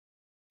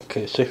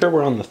Okay, so here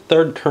we're on the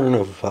third turn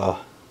of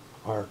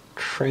our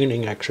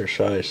training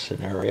exercise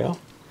scenario.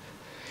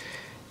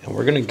 And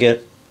we're going to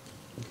get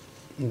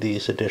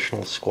these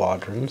additional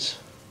squadrons,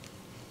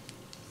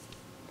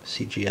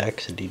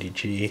 CGX and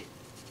DDG,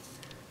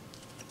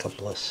 a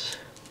couple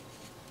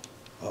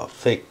of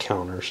fake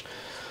counters.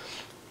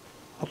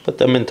 I'll put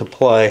them into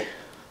play.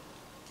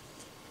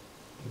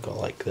 Go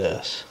like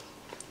this.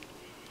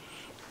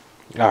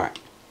 Alright.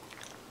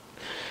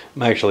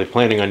 I'm actually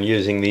planning on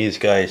using these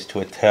guys to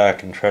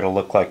attack and try to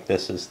look like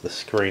this is the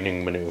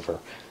screening maneuver.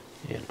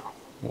 You know,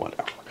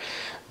 whatever.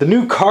 The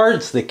new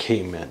cards that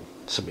came in,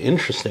 some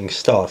interesting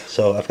stuff.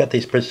 So I've got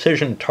these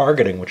precision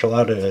targeting, which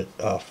allow to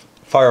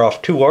fire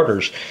off 2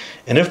 orders.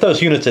 And if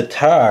those units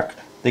attack,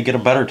 they get a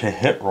better to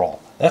hit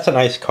roll. That's a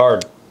nice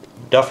card.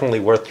 Definitely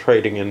worth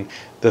trading in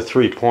the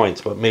 3 points,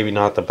 but maybe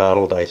not the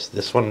battle dice.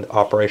 This one,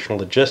 operational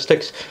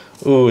logistics.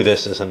 Ooh,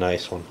 this is a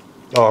nice one.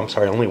 Oh, I'm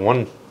sorry, only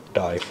 1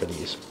 die for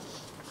these.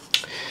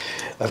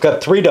 I've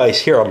got 3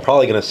 dice here. I'm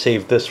probably going to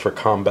save this for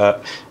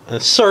combat.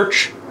 And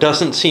search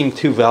doesn't seem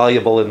too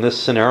valuable in this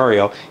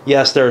scenario.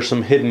 Yes, there are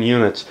some hidden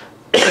units.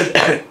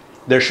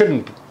 There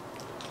shouldn't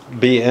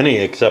be any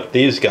except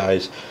these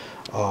guys,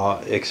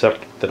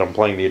 except that I'm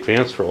playing the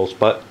advanced rules.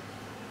 But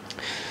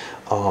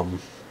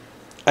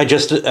I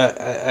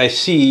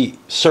see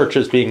search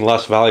as being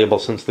less valuable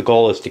since the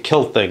goal is to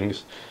kill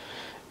things,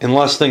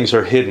 unless things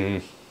are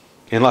hidden.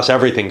 Unless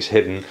everything's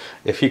hidden,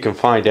 if you can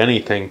find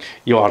anything,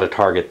 you ought to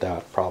target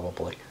that,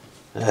 probably.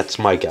 That's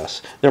my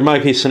guess. There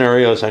might be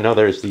scenarios, I know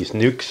there's these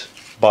nukes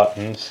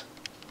buttons,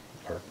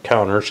 or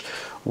counters,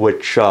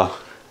 which come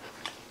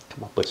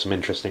up with some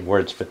interesting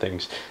words for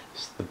things.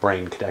 It's the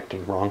brain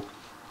connecting wrong.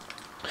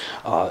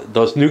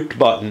 Those nuked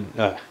button,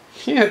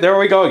 yeah, there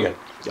we go again,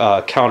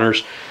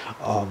 counters.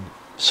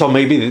 So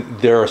maybe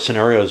there are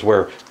scenarios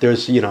where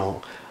there's, you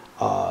know,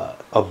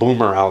 a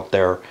boomer out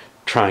there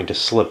trying to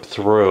slip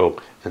through,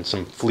 and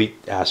some fleet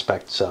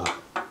aspects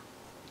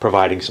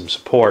providing some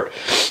support,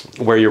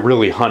 where you're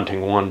really hunting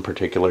one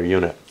particular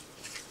unit.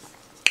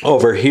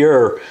 Over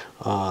here,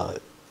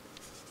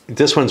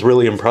 this one's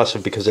really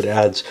impressive because it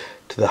adds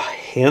to the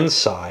hand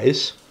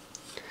size,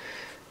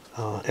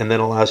 and then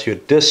allows you a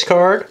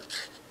discard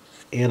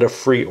and a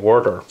free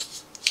order.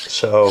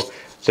 So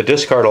the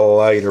discard will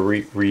allow you to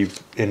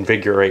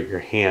reinvigorate your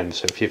hand,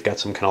 so if you've got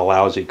some kind of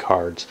lousy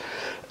cards.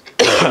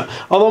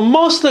 Although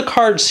most of the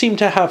cards seem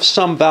to have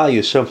some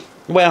value, so,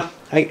 well,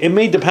 it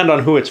may depend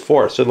on who it's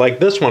for. So like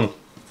this one,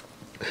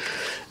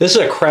 this is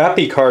a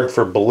crappy card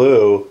for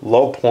blue,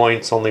 low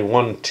points, only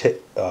 1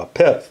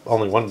 pip,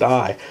 only 1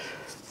 die.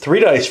 3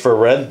 dice for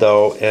red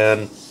though,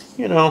 and,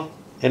 you know,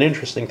 an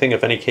interesting thing,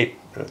 if any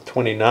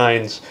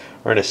K-29s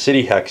are in a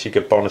city hex, you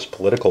get bonus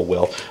political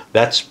will.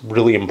 That's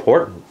really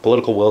important.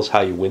 Political will is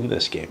how you win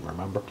this game,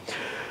 remember?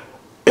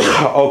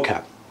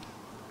 Okay.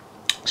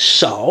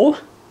 So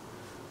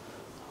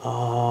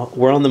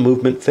we're on the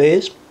movement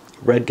phase.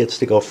 Red gets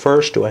to go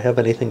first. Do I have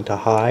anything to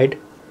hide?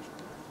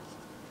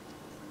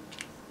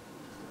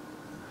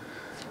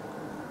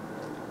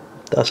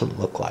 Doesn't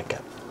look like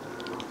it.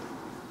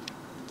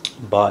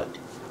 But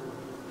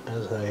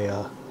as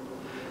I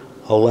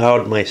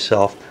allowed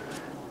myself,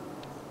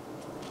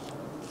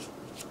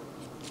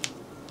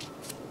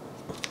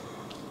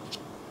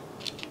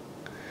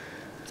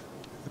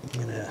 I'm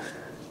going to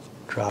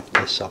drop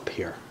this up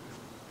here.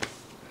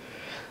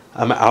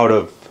 I'm out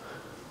of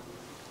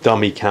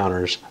dummy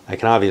counters. I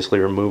can obviously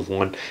remove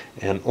one,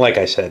 and like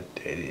I said,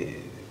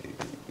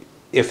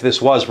 if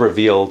this was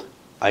revealed,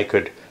 I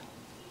could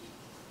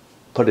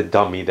put a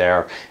dummy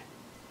there.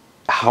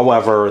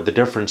 However, the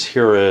difference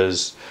here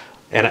is,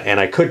 and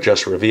I could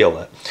just reveal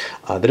it,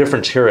 the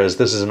difference here is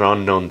this is an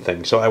unknown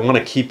thing, so I want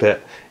to keep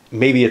it.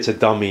 Maybe it's a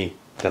dummy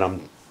that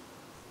I'm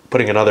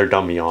putting another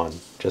dummy on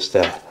just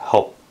to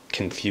help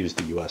confuse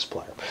the US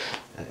player,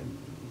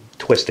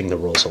 twisting the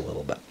rules a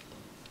little bit.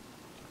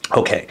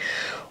 Okay,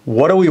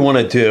 what do we want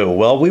to do?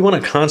 Well, we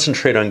want to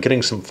concentrate on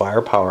getting some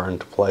firepower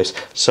into place.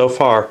 So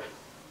far,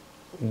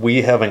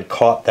 we haven't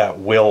caught that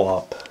will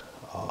up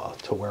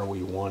to where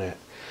we want it.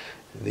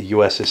 The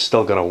US is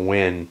still going to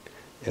win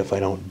if I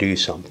don't do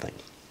something.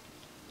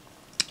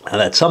 Now,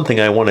 that's something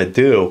I want to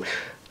do.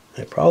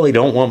 I probably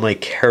don't want my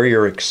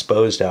carrier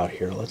exposed out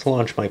here. Let's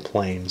launch my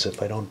planes.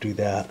 If I don't do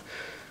that,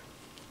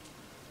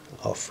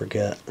 I'll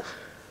forget.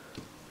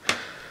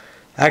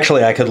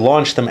 Actually, I could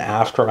launch them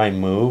after I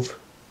move,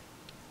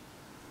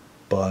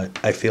 but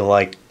I feel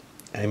like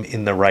I'm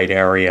in the right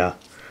area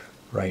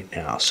right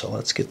now. So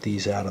let's get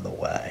these out of the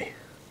way.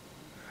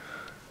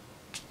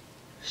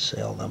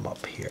 Sail them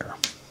up here.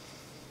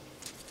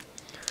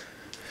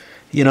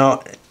 You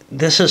know,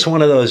 this is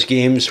one of those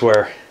games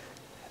where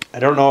I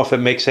don't know if it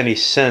makes any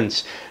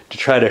sense to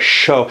try to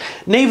show...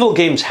 Naval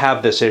games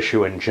have this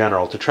issue in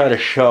general, to try to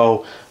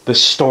show the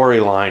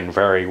storyline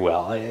very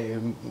well. It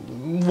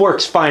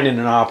works fine in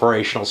an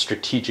operational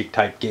strategic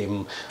type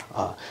game,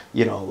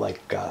 you know,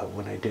 like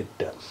when I did...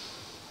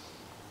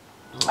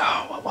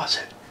 oh, what was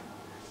it?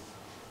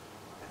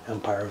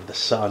 Empire of the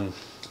Sun.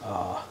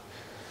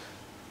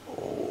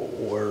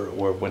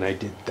 Or when I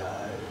did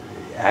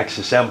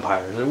Axis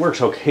Empire. And it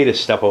works okay to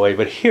step away,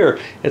 but here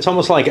it's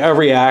almost like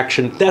every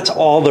action, that's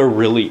all there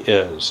really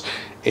is.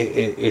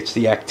 It's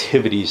the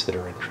activities that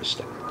are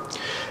interesting.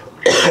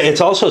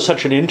 It's also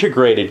such an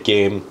integrated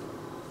game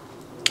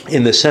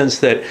in the sense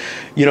that,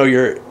 you know,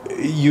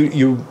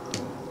 you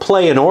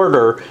play an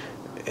order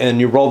and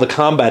you roll the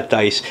combat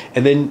dice,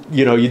 and then,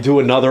 you know, you do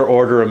another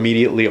order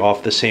immediately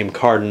off the same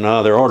card in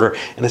another order,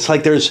 and it's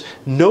like there's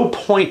no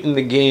point in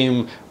the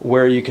game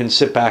where you can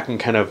sit back and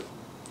kind of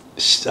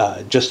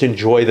just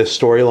enjoy the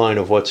storyline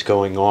of what's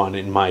going on,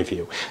 in my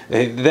view.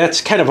 That's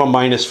kind of a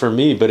minus for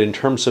me, but in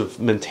terms of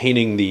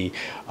maintaining the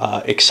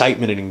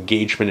excitement and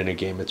engagement in a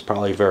game, it's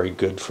probably very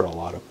good for a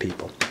lot of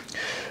people.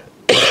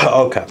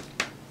 Okay.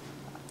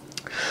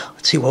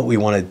 Let's see what we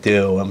want to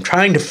do. I'm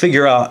trying to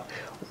figure out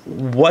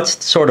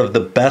what's sort of the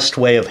best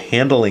way of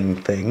handling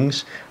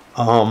things.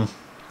 One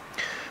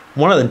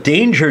of the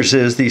dangers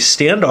is these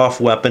standoff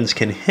weapons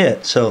can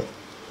hit. So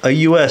a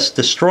U.S.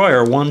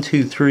 destroyer, 1,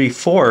 2, 3,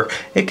 4,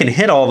 it can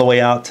hit all the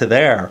way out to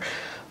there.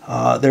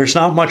 There's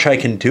not much I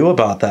can do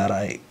about that.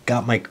 I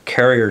got my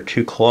carrier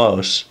too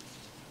close.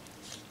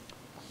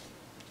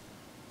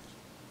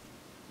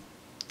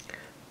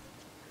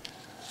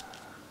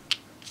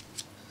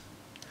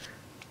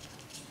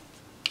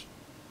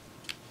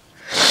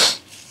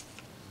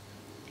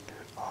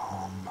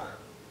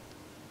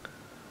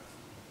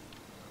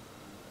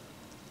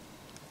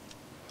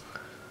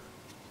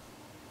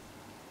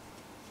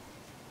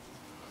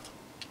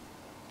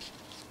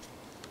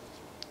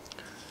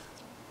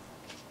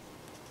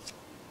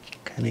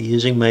 Kind of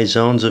using my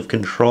zones of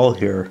control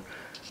here,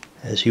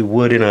 as you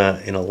would in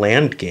a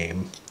land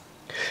game.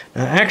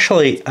 Now,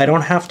 actually, I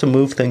don't have to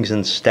move things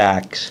in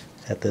stacks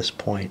at this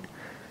point,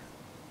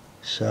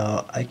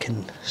 so I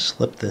can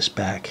slip this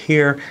back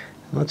here.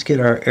 Let's get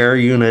our air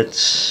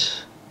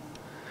units.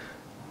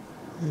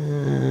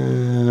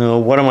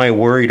 What am I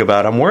worried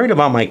about? I'm worried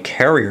about my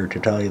carrier, to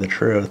tell you the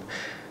truth.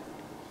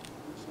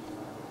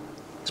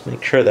 Let's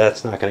make sure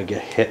that's not going to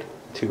get hit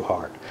too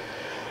hard.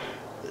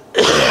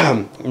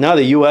 Now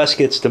the U.S.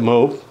 gets to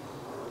move.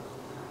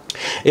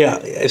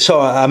 Yeah, so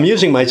I'm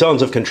using my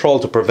zones of control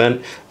to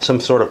prevent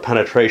some sort of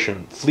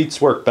penetration. Fleets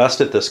work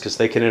best at this because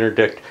they can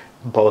interdict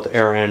both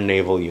air and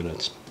naval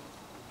units.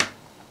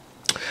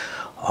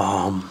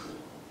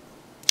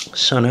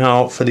 So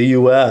now for the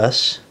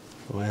U.S.,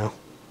 well,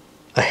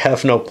 I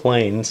have no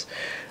planes.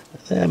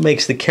 That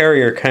makes the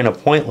carrier kind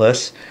of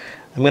pointless.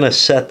 I'm going to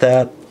set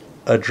that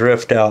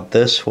adrift out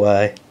this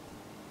way.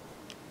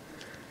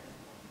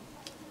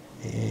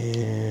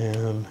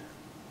 And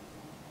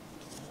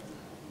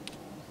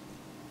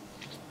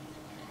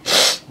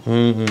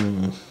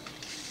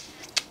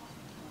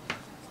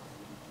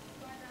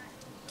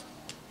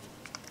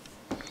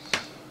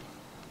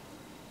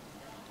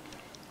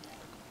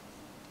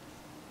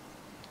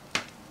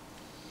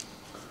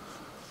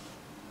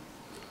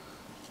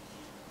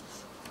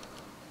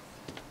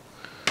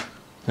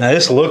now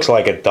this looks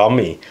like a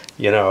dummy,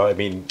 you know. I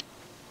mean,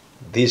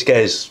 these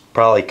guys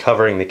probably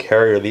covering the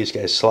carrier, these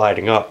guys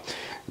sliding up.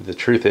 The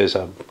truth is,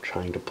 I'm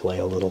trying to play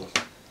a little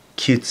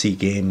cutesy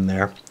game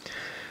there.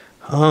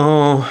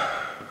 Oh,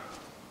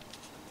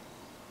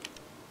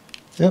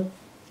 yep.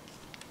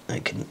 I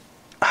can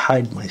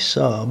hide my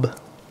sub.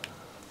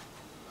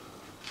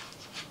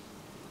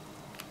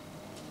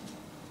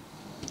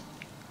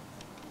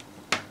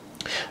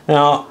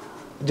 Now,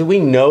 do we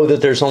know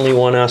that there's only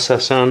one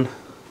SSN?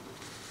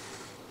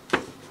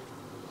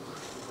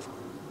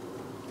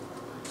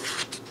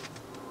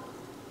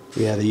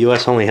 Yeah, the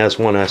US only has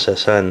one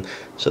SSN,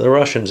 so the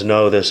Russians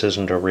know this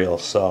isn't a real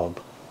sub.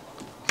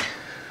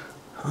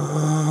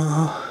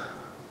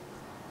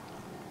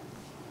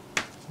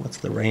 What's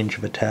the range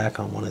of attack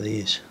on one of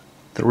these?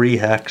 3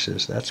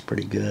 hexes, that's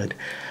pretty good.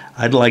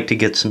 I'd like to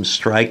get some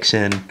strikes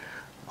in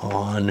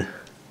on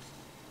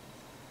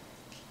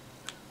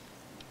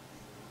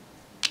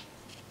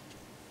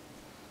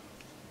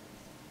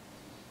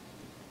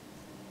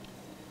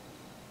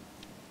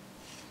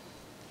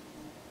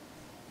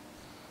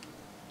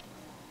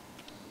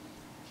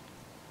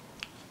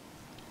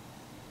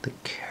the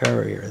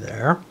carrier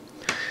there.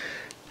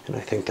 And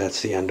I think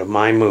that's the end of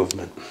my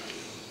movement.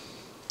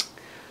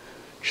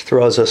 Which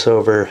throws us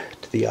over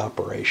to the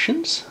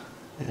operations.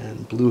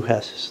 And blue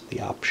has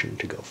the option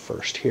to go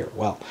first here.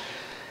 Well,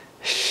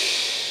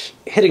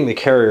 hitting the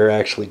carrier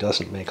actually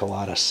doesn't make a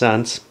lot of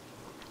sense.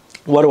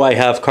 What do I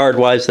have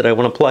card-wise that I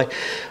want to play?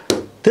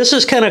 This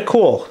is kind of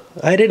cool.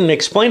 I didn't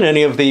explain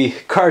any of the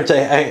cards.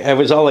 I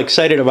was all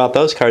excited about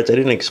those cards. I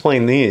didn't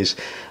explain these.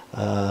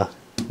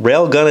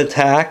 Railgun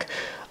attack.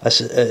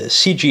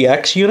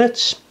 CGX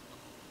units.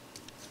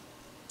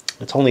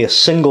 It's only a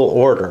single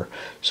order.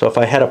 So if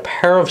I had a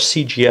pair of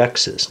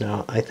CGXs,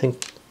 now I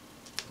think,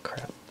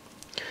 crap.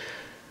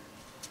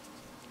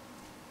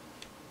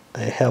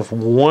 I have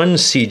one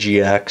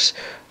CGX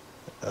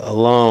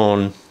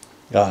alone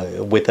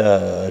with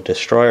a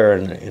destroyer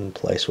in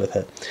place with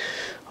it.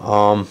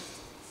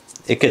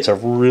 It gets a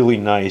really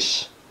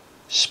nice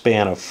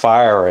span of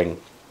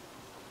firing.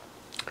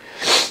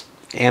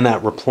 And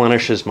that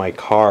replenishes my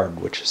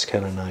card, which is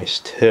kind of nice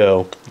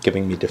too,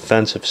 giving me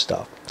defensive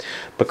stuff.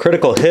 But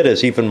critical hit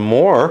is even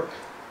more.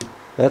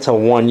 That's a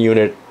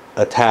 1-unit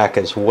attack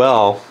as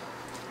well,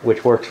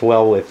 which works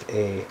well with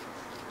a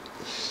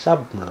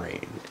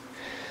submarine.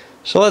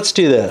 So let's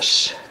do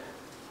this.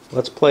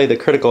 Let's play the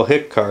critical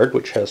hit card,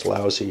 which has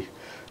lousy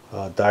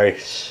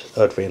dice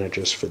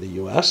advantages for the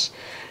US.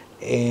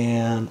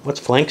 And what's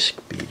flank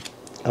speed?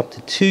 Up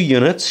to 2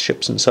 units,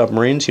 ships and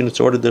submarines.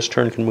 Units ordered this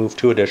turn can move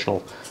 2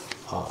 additional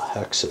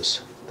hexes.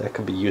 That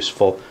could be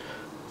useful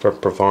for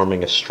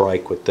performing a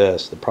strike with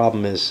this. The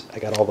problem is I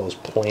got all those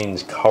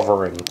planes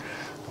covering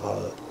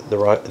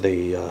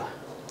the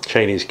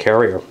Chinese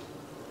carrier.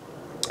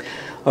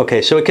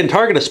 Okay, so it can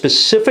target a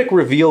specific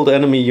revealed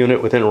enemy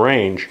unit within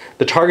range.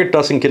 The target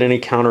doesn't get any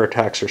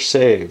counterattacks or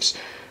saves.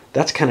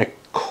 That's kind of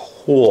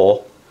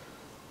cool.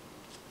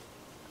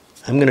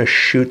 I'm going to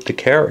shoot the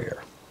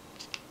carrier.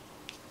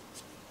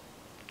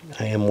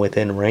 I am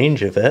within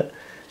range of it,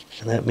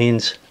 and that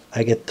means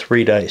I get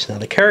 3 dice. Now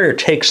the carrier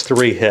takes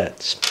 3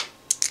 hits.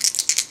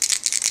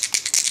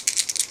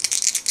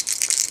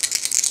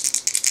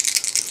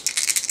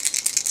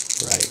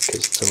 Right,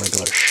 because it's a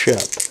regular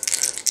ship.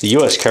 The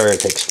US carrier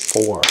takes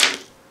 4.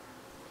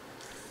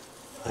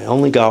 I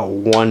only got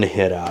 1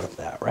 hit out of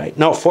that, right?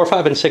 No, 4,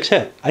 5, and 6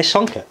 hit. I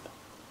sunk it.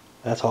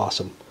 That's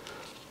awesome.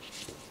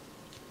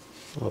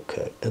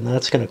 Okay, and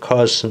that's going to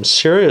cause some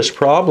serious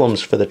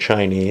problems for the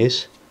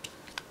Chinese.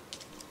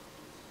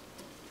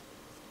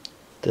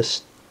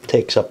 This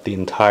takes up the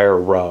entire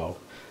row.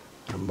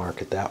 I'm going to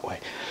mark it that way.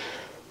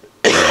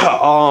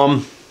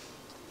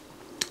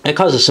 It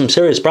causes some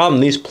serious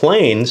problem. These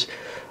planes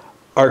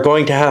are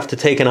going to have to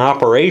take an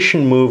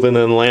operation move and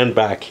then land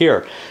back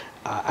here.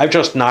 I've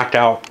just knocked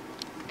out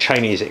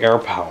Chinese air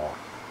power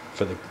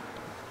for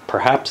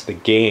perhaps the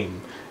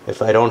game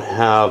if I don't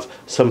have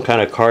some kind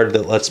of card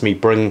that lets me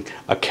bring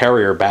a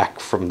carrier back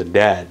from the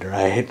dead,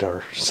 right?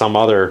 Or some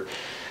other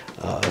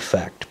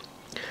effect.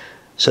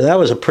 So that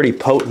was a pretty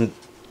potent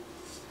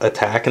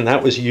attack, and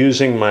that was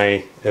using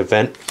my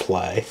event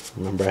play.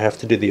 Remember, I have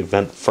to do the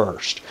event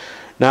first.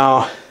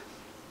 Now,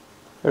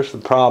 there's the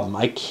problem.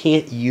 I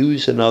can't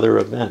use another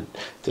event.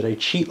 Did I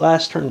cheat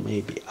last turn?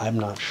 Maybe. I'm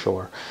not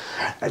sure.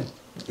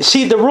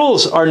 See, the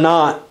rules are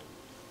not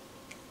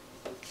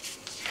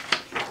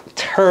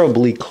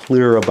terribly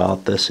clear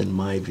about this in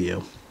my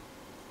view.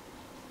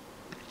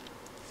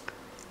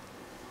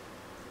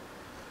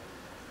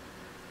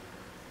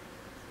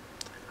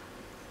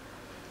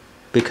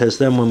 Because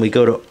then when we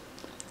go to...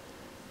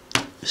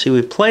 See,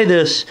 we play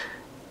this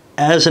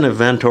as an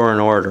event or an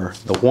order,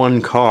 the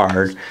 1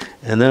 card,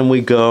 and then we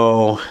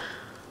go...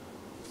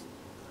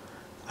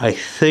 I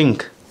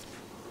think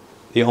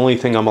the only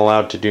thing I'm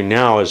allowed to do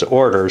now is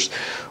orders,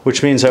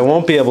 which means I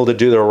won't be able to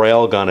do the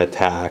railgun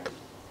attack.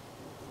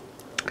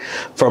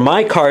 For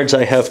my cards,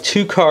 I have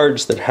 2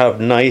 cards that have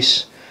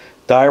nice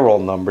die roll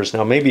numbers.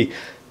 Now, maybe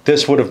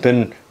this would have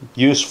been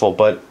useful,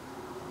 but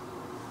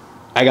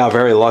I got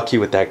very lucky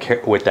with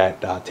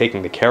that,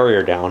 taking the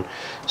carrier down.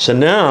 So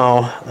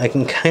now I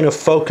can kind of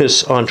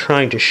focus on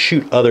trying to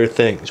shoot other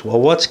things. Well,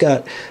 what's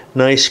got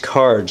nice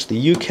cards?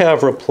 The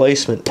UCAV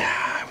replacement.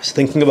 I was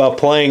thinking about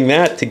playing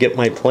that to get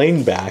my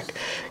plane back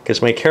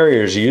because my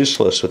carrier is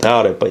useless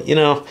without it. But, you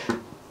know,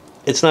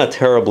 it's not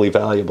terribly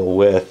valuable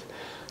with.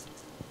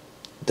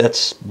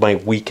 That's my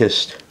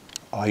weakest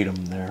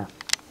item there.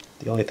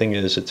 The only thing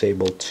is it's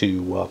able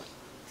to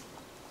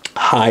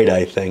hide,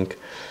 I think.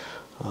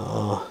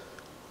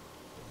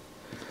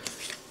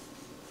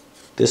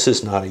 This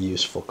is not a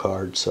useful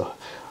card, so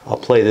I'll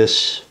play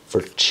this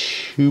for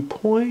 2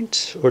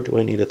 points, or do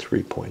I need a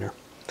 3-pointer?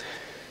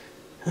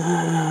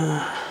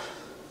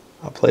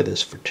 I'll play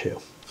this for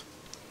 2.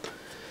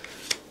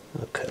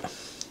 Okay.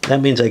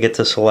 That means I get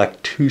to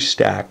select 2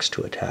 stacks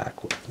to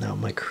attack with. Now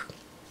my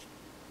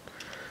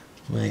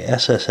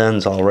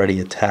SSN's already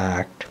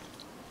attacked.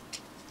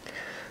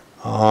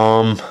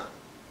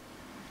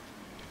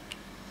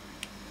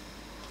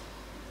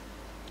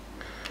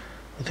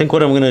 I think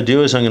what I'm going to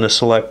do is I'm going to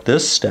select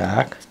this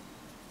stack.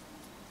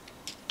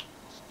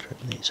 Turn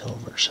these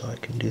over so I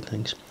can do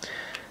things.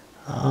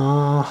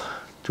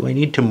 Do I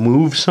need to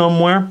move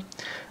somewhere?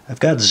 I've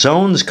got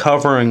zones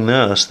covering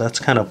this. That's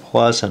kind of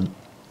pleasant.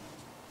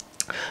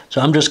 So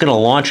I'm just going to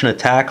launch an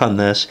attack on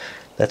this.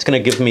 That's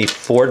going to give me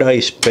 4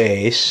 dice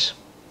base.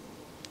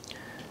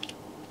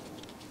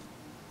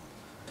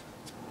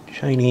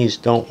 Chinese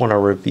don't want to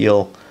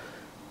reveal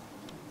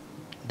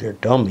their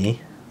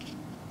dummy.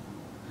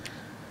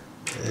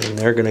 And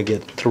they're going to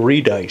get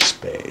 3 dice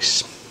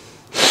base.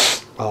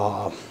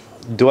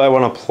 Do I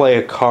want to play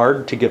a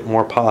card to get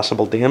more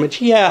possible damage?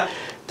 Yeah,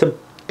 to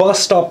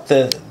bust up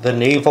the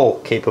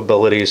naval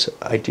capabilities,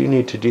 I do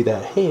need to do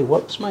that. Hey,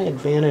 what was my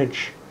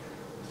advantage?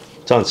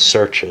 It's on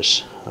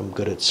searches. I'm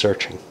good at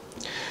searching.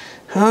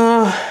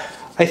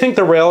 I think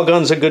the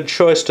railgun's a good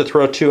choice to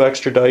throw 2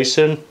 extra dice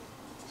in,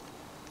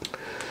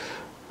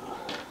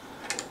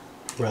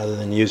 rather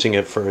than using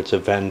it for its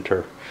event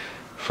or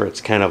for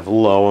its kind of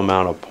low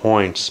amount of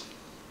points.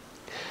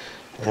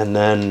 And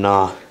then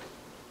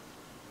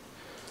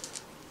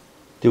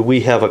do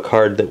we have a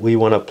card that we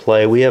want to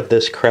play? We have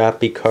this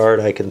crappy card.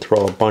 I can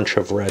throw a bunch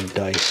of red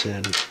dice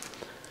in.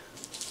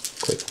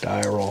 Quick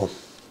die roll.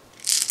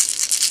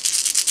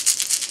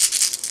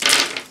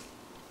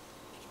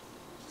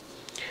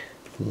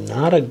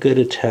 Not a good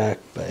attack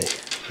by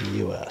the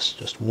U.S.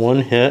 Just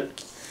one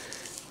hit,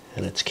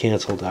 and it's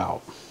canceled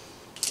out.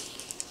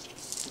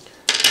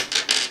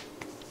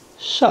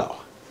 So,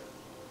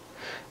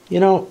 you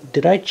know,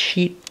 did I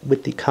cheat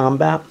with the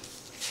combat?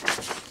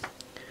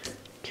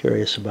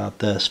 Curious about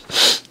this.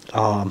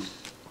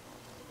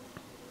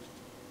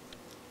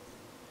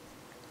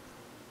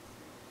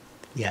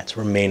 Yeah, it's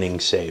remaining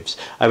saves.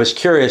 I was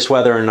curious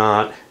whether or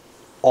not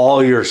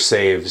all your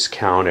saves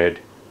counted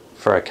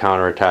for a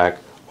counterattack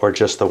or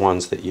just the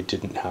ones that you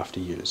didn't have to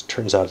use.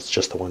 Turns out it's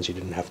just the ones you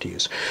didn't have to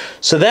use.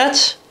 So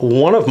that's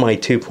one of my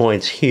 2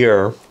 points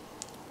here,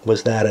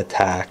 was that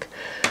attack.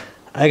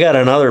 I got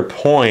another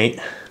point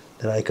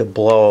that I could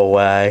blow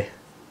away.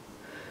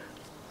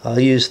 I'll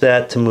use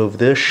that to move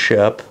this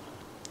ship.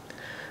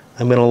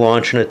 I'm going to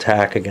launch an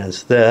attack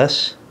against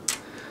this.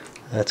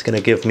 That's going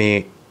to give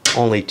me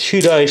only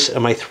 2 dice.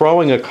 Am I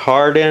throwing a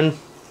card in?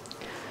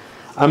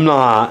 I'm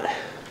not.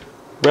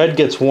 Red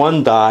gets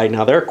 1 die.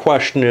 Now their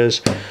question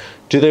is,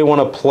 do they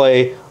want to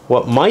play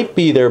what might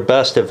be their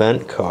best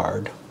event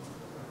card?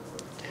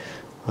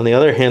 On the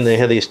other hand, they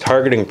have these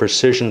targeting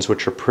precisions,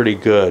 which are pretty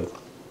good.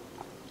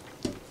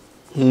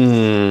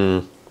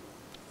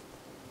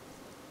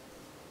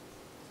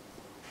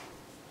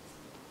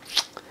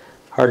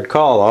 Hard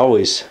call,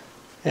 always.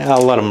 Yeah,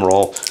 I'll let them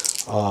roll.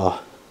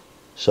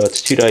 So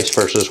it's 2 dice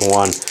versus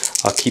 1.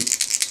 I'll keep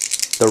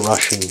the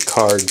Russian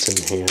cards in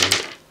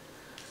hand.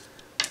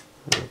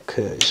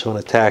 Okay, so an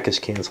attack is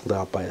canceled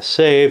out by a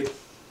save.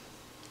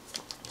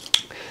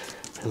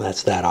 And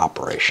that's that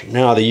operation.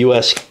 Now the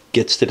U.S.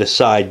 gets to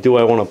decide, do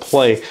I want to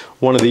play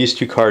one of these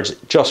 2 cards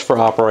just for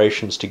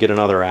operations to get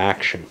another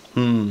action?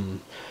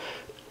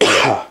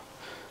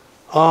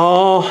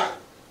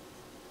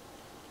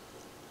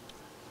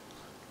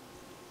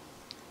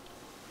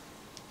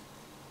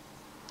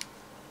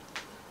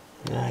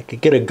 I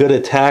could get a good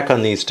attack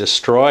on these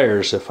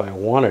destroyers if I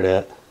wanted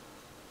it.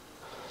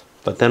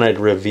 But then I'd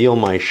reveal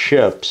my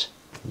ships.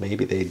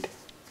 Maybe they'd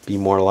be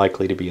more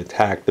likely to be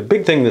attacked. The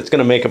big thing that's going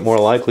to make it more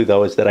likely,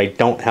 though, is that I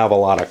don't have a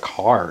lot of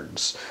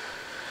cards.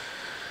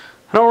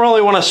 I don't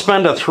really want to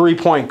spend a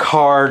 3-point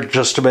card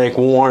just to make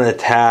 1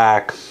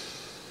 attack.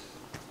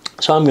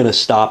 So I'm going to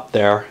stop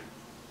there.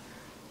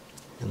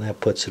 And that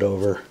puts it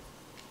over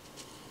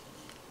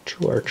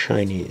to our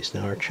Chinese.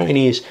 Now our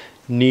Chinese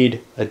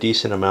need a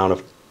decent amount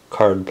of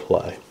card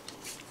play.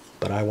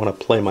 But I want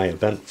to play my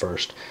event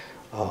first.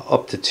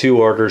 Up to 2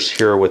 orders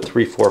here with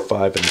 3, 4,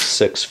 5, and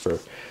 6 for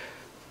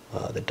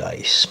the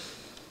dice.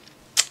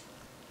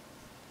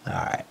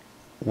 Alright,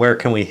 where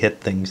can we hit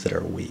things that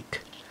are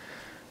weak?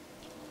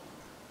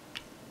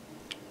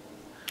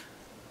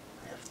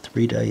 I have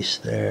 3 dice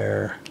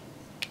there.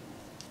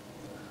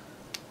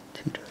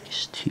 2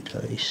 dice, 2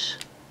 dice.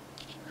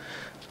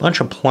 Bunch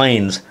of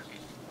planes.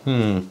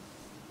 Some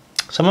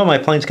of my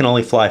planes can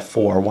only fly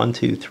 4. 1,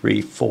 2,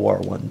 3, 4.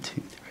 1, 2,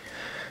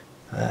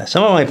 3.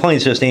 Some of my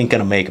planes just ain't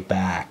going to make it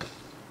back.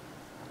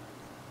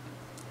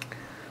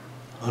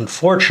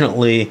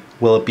 Unfortunately,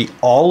 it'll be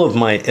all of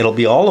my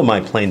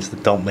planes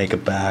that don't make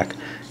it back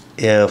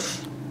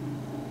if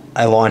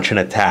I launch an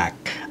attack.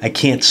 I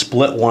can't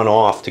split one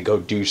off to go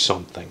do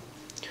something.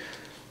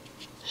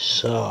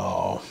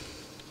 So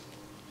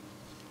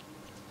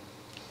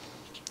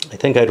I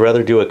think I'd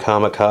rather do a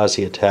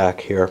kamikaze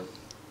attack here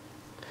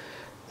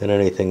than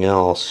anything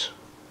else.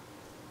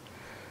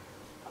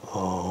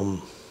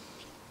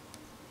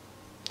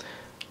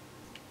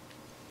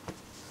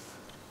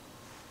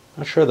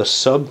 Not sure the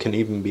sub can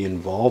even be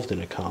involved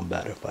in a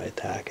combat if I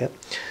attack it.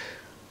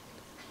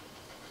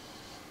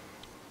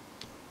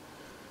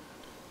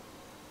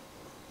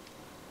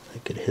 I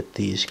could hit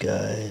these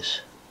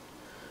guys.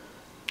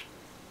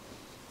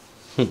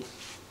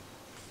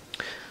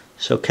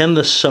 So can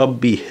the sub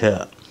be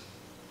hit?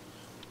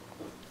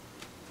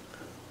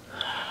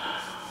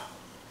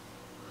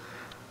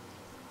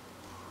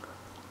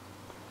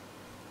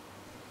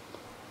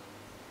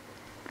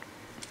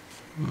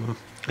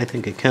 I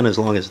think it can, as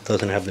long as it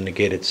doesn't have the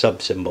negated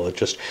sub symbol. It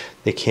just,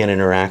 they can't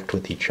interact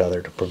with each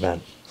other to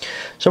prevent.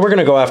 So we're going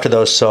to go after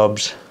those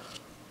subs.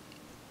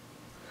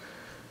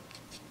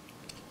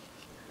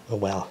 Oh,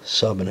 well,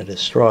 sub and a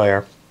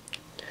destroyer.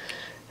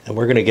 And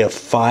we're going to get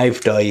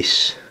 5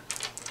 dice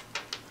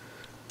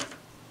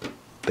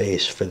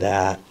base for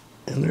that.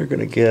 And they're going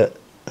to get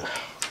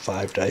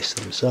 5 dice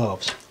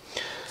themselves.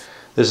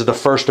 This is the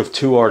first of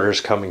 2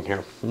 orders coming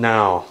here.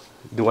 Now,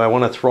 do I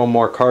want to throw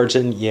more cards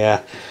in?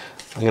 Yeah.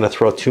 I'm going to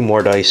throw 2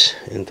 more dice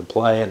into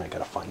play, and I got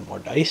to find more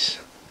dice.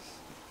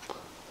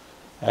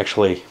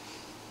 Actually,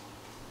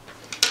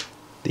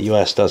 the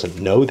U.S. doesn't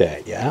know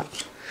that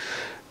yet.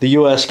 The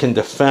U.S. can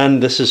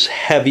defend. This is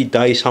heavy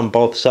dice on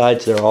both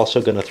sides. They're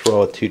also going to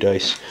throw 2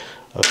 dice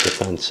of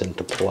defense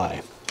into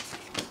play.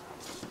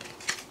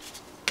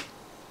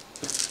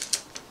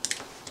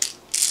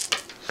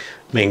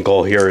 Main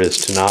goal here is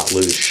to not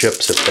lose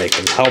ships if they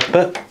can help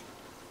it.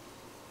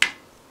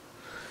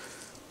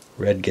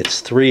 Red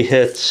gets 3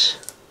 hits.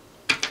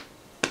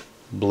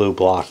 Blue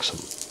blocks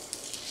them.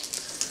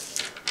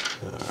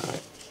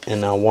 Alright,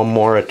 and now one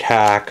more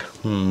attack.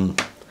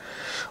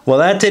 Well,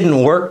 that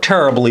didn't work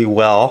terribly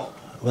well,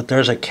 but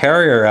there's a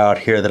carrier out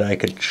here that I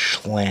could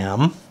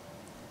slam.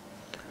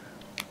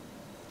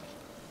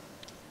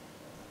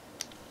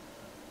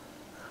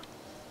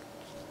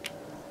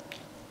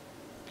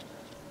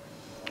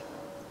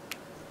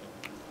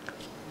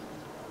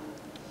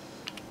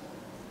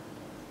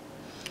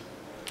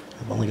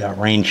 I've only got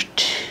range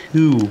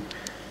 2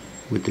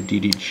 with the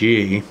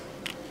DDG,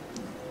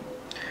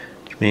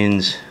 which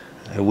means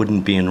I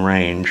wouldn't be in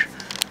range.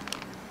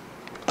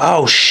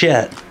 Oh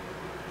shit!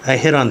 I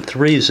hit on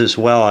 3s as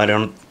well. I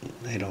don't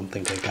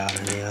think I got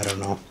any. I don't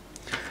know.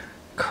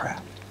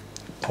 Crap.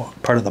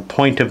 Part of the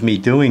point of me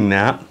doing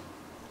that,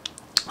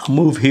 I'll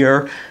move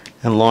here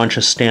and launch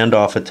a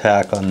standoff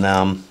attack on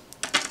them.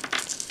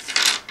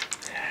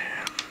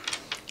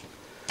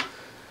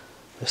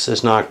 This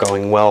is not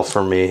going well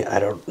for me. I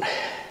don't,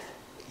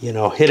 you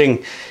know,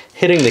 hitting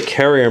the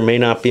carrier may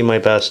not be my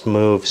best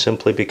move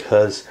simply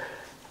because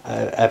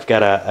I've got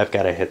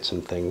to hit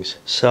some things.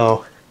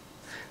 So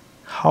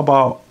how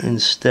about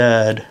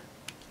instead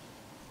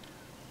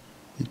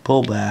we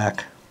pull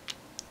back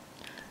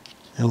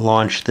and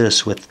launch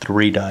this with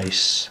 3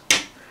 dice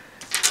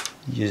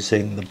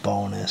using the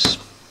bonus.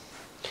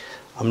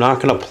 I'm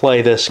not going to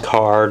play this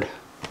card.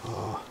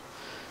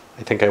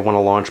 I think I want to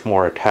launch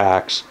more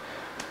attacks.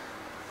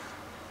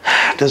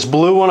 Does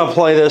blue want to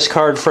play this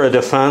card for a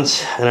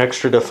defense? An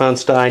extra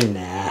defense die?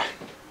 Nah.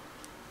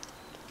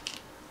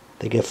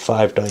 They get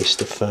 5 dice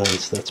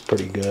defense. That's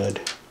pretty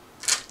good.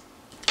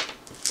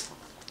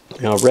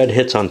 Now red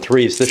hits on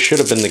 3s. This should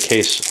have been the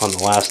case on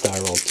the last die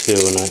roll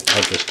too, and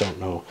I just don't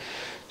know.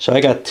 So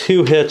I got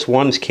 2 hits.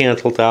 One's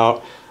canceled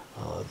out.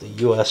 The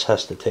US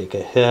has to take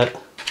a hit.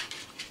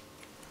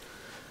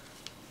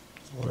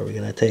 What are we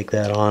going to take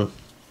that on?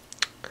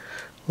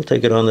 We'll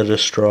take it on the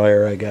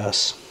destroyer, I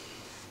guess.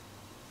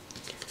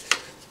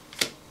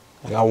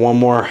 I got one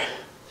more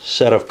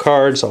set of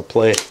cards. I'll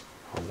play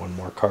one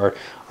more card.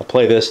 I'll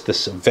play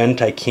this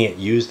event I can't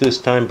use this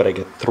time, but I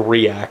get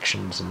 3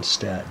 actions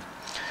instead.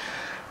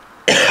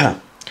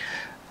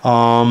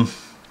 I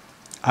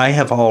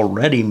have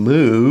already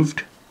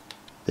moved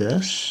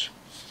this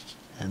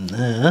and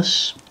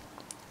this.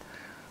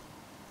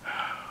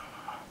 I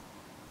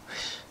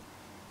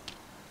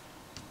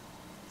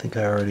think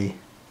I already...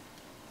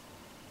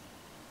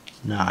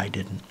 No, I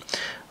didn't.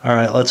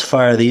 Alright, let's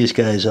fire these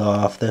guys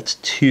off. That's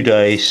 2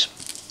 dice.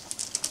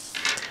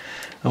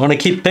 I want to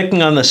keep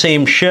picking on the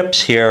same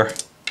ships here.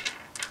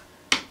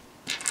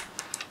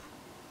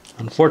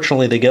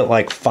 Unfortunately, they get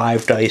like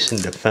 5 dice in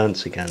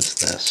defense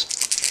against this.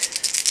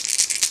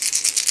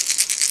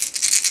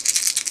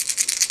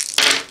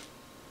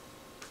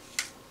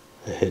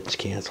 The hit's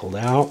canceled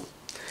out.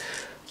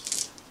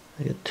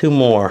 I get 2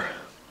 more.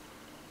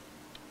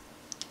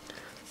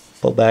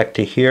 Pull back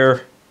to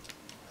here.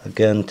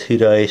 Again, 2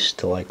 dice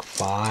to like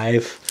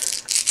 5.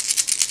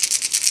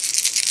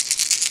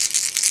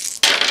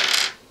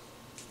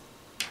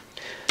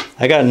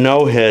 I got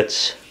no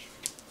hits.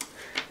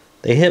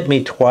 They hit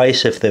me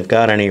twice if they've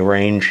got any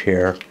range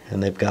here,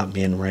 and they've got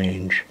me in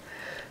range.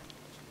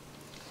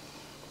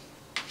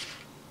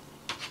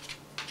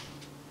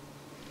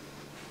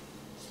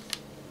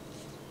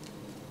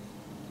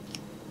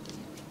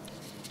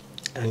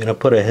 I'm going to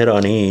put a hit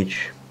on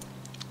each.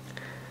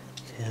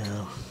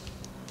 Yeah,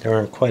 there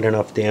aren't quite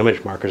enough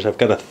damage markers. I've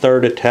got a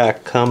 3rd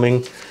attack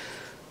coming.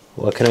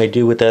 What can I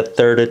do with that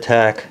 3rd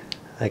attack?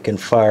 I can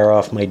fire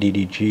off my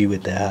DDG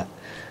with that.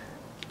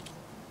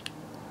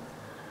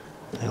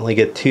 I only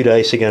get 2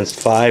 dice against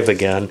 5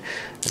 again.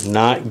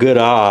 Not good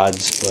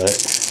odds, but I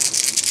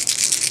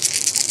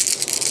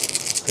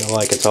feel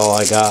like it's all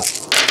I got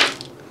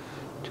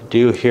to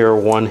do here.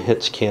 1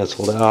 hit's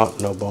canceled out.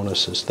 No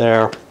bonuses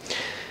there.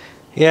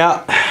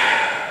 Yeah.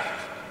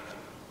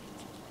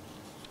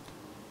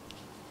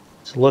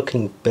 It's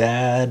looking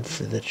bad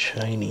for the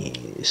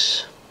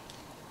Chinese.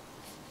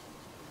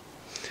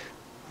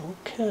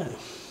 Okay.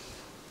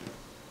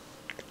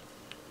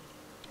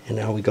 And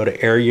now we go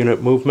to air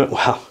unit movement.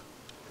 Wow.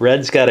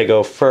 Red's got to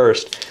go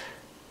first.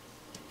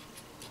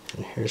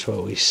 And here's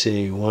what we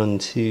see. 1,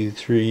 2,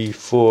 3,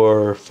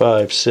 4,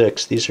 5,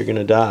 6. These are going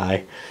to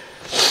die.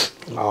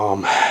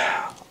 I'll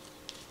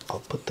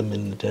put them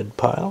in the dead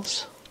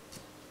piles.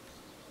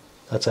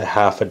 That's a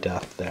half a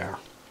death there.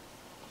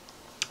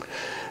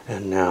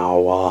 And now,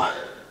 what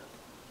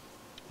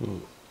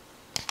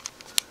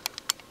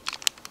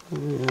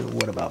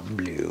about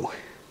blue?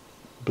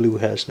 Blue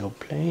has no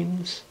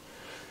planes.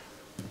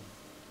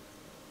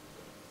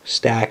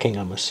 Stacking,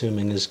 I'm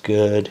assuming, is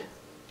good.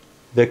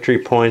 Victory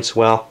points,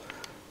 well,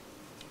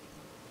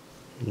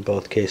 in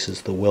both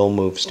cases the will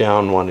moves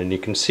down 1, and you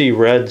can see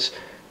red's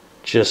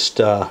just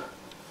a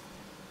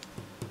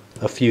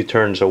few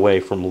turns away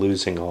from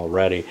losing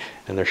already,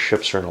 and their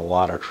ships are in a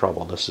lot of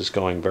trouble. This is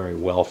going very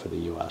well for the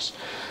US.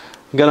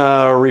 I'm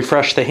gonna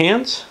refresh the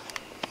hands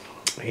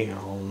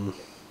and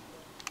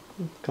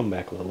come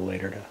back a little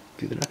later to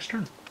do the next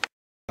turn.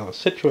 Now the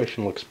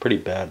situation looks pretty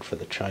bad for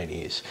the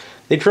Chinese.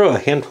 They drew a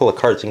handful of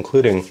cards,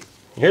 including,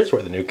 here's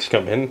where the nukes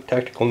come in,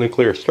 Tactical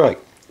Nuclear Strike.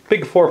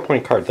 Big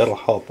 4-point card, that'll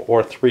help,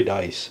 or 3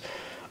 dice,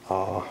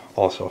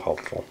 also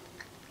helpful.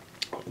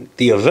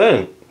 The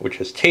event, which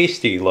is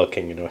tasty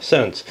looking in a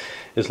sense,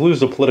 is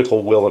lose a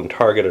political will and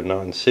target a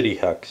non-city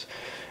hex,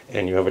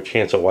 and you have a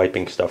chance of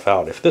wiping stuff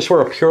out. If this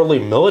were a purely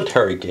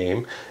military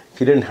game, if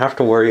you didn't have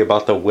to worry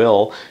about the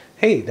will,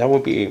 hey, that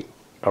would be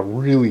a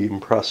really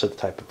impressive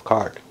type of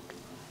card.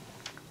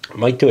 It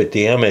might do a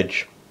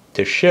damage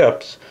to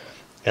ships,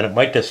 and it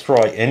might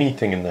destroy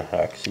anything in the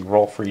hex. You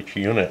roll for each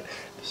unit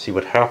to see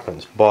what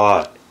happens,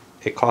 but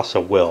it costs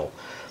a will.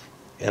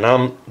 And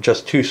I'm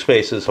just 2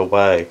 spaces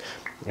away.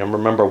 And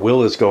remember,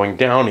 will is going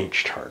down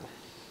each turn.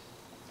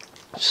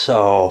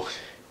 So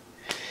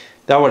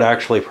that would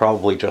actually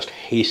probably just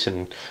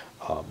hasten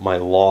my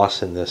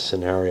loss in this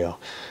scenario.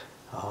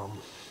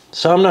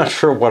 So I'm not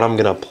sure what I'm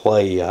going to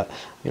play yet.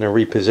 I'm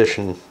going to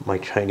reposition my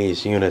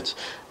Chinese units.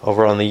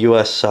 Over on the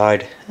US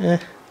side, they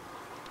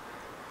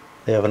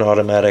have an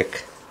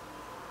automatic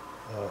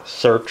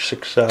search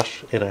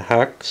success in a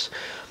hex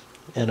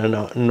and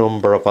a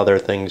number of other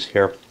things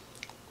here.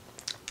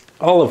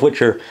 All of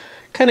which are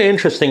kind of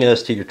interesting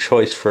as to your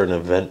choice for an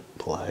event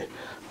play.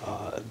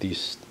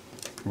 These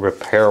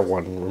repair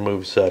one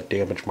removes a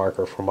damage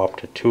marker from up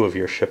to 2 of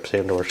your ships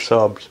and or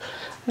subs.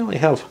 I only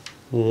have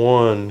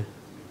 1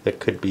 that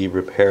could be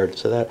repaired,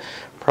 so that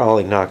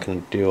probably not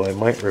going to do. I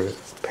might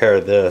repair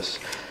this.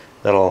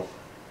 That'll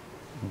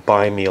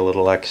buy me a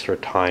little extra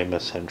time,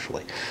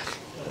 essentially.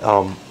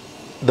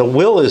 The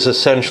will is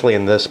essentially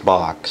in this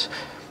box,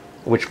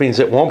 which means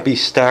it won't be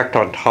stacked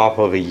on top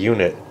of a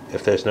unit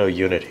if there's no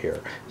unit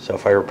here. So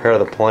if I repair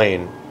the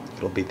plane,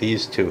 it'll be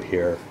these 2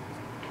 here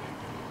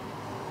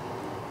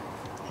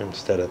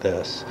instead of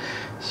this.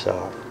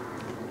 So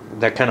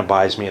that kind of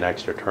buys me an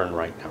extra turn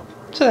right now.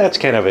 So that's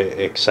kind of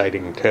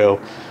exciting too.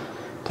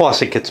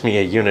 Plus it gets me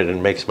a unit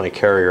and makes my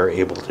carrier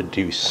able to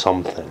do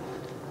something.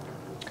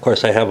 Of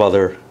course I have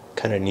other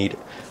kind of neat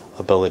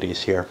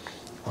abilities here.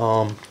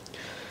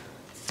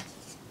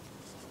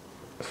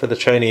 For the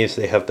Chinese,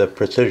 they have the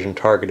precision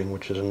targeting,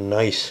 which is a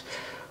nice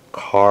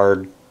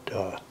card,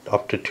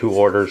 up to 2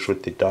 orders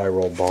with the die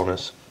roll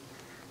bonus.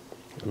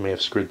 I may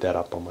have screwed that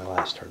up on my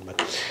last turn,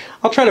 but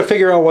I'll try to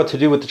figure out what to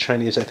do with the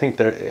Chinese. I think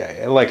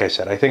they're, like I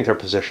said, I think their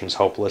position's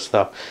hopeless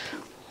though.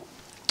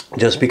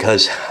 Just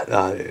because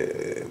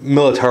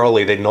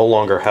militarily they no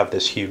longer have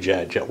this huge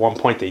edge. At one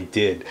point they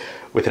did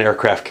with an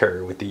aircraft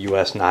carrier, with the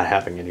US not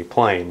having any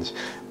planes,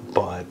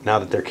 but now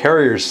that their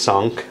carrier's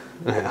sunk,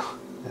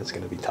 that's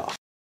going to be tough.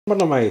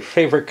 One of my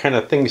favorite kind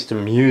of things to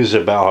muse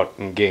about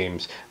in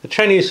games, the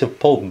Chinese have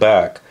pulled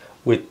back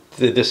with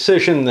the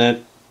decision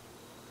that,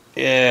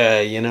 yeah,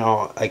 you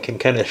know, I can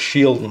kind of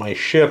shield my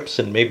ships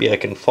and maybe I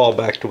can fall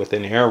back to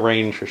within air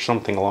range or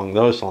something along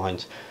those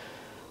lines.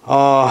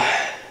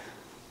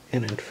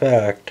 And in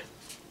fact,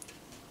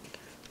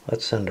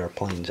 let's send our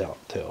planes out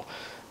too,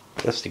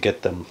 just to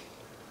get them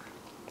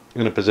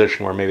in a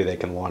position where maybe they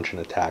can launch an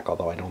attack,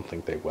 although I don't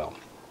think they will.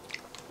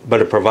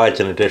 But it provides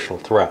an additional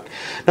threat.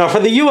 Now for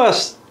the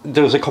US,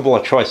 there's a couple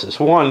of choices.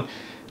 1,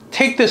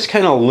 take this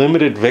kind of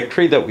limited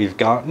victory that we've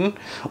gotten,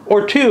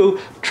 or 2,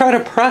 try to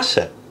press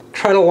it.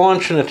 Try to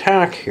launch an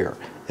attack here.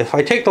 If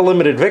I take the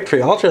limited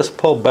victory, I'll just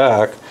pull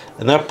back,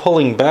 and that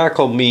pulling back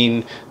will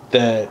mean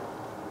that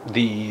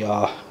you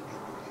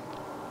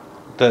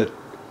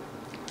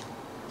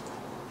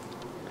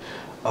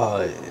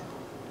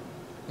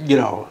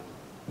know,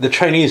 the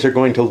Chinese are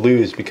going to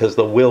lose because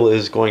the will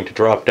is going to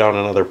drop down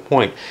another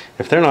point.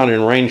 If they're not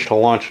in range to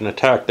launch an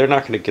attack, they're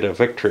not going to get a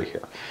victory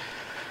here.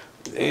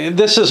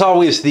 This is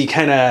always the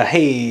kind of,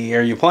 hey,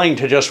 are you playing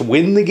to just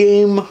win the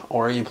game,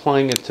 or are you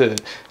playing it to,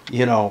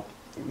 you know,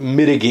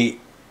 mitigate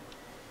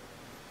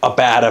a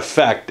bad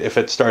effect if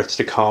it starts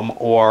to come,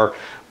 or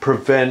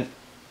prevent,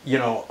 you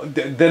know,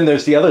 then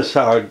there's the other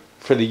side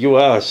for the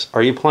US.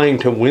 Are you playing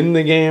to win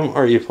the game,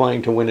 or are you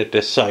playing to win it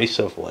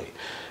decisively?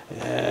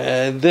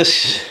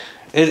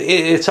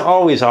 It's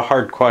always a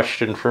hard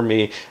question for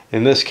me.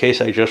 In this case,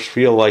 I just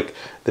feel like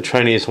the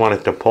Chinese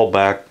wanted to pull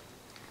back,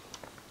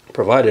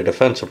 provide a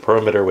defensive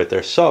perimeter with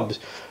their subs,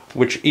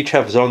 which each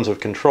have zones of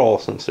control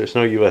since there's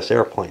no US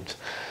airplanes.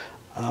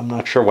 I'm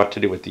not sure what to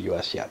do with the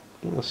US yet.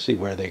 We'll see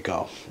where they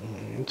go.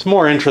 It's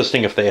more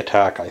interesting if they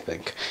attack, I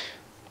think.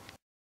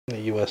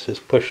 The US has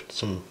pushed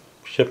some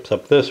ships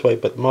up this way,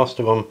 but most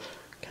of them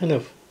kind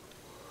of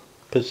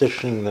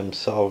positioning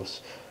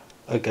themselves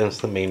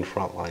against the main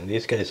front line.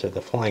 These guys are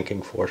the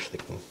flanking force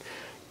that can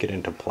get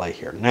into play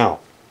here. Now,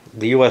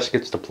 the US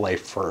gets to play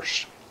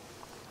first.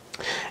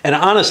 And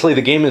honestly,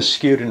 the game is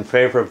skewed in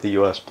favor of the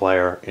US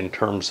player in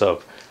terms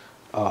of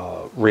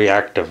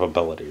reactive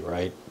ability,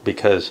 right?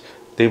 Because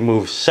they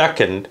move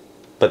second,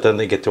 but then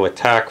they get to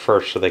attack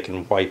first so they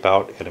can wipe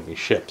out enemy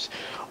ships.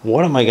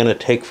 What am I going to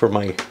take for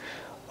my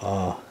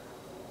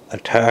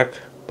attack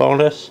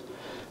bonus?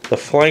 The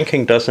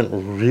flanking doesn't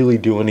really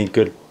do any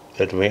good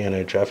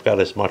advantage. I've got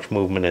as much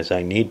movement as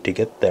I need to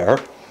get there.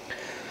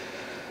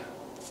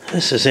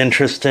 This is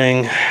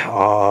interesting.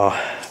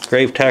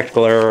 Grave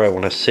tactical error, I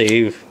want to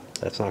save.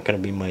 That's not going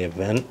to be my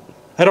event.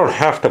 I don't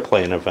have to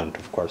play an event,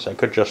 of course. I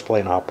could just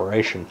play an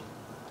operation.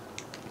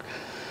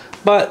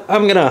 But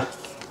I'm going to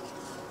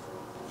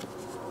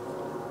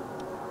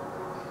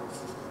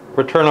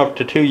return up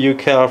to 2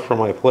 UCAV from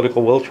my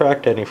political will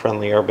track to any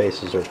friendly air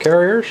bases or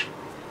carriers.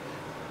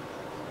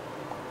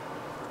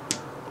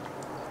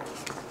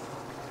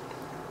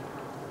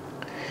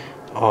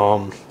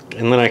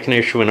 And then I can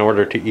issue an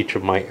order to each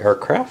of my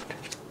aircraft.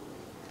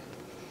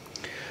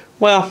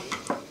 Well,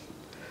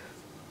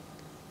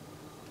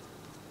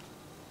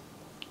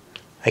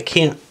 I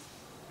can't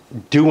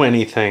do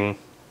anything.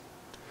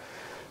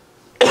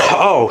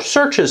 Oh,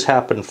 searches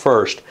happen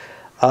first.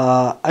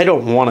 I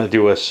don't want to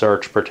do a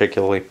search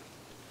particularly.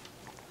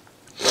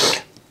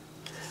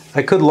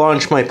 I could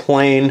launch my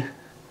plane.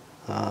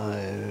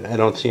 I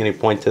don't see any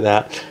point to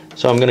that.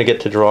 So I'm going to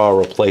get to draw a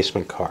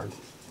replacement card.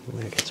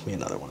 That gets me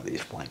another one of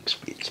these blank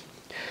speeds.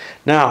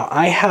 Now,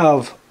 I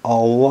have a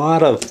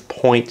lot of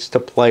points to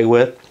play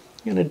with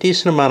and a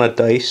decent amount of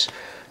dice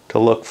to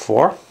look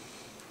for.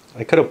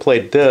 I could have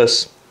played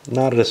this,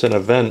 not as an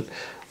event,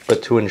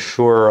 but to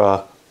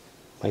ensure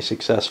my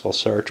successful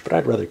search, but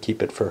I'd rather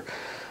keep it for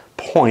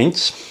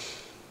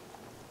points.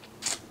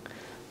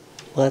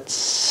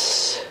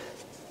 Let's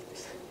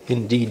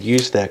indeed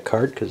use that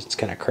card because it's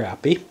kind of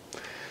crappy.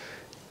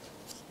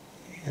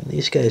 And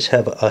these guys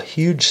have a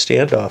huge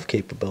standoff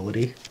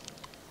capability.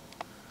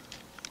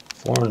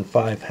 4 and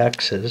 5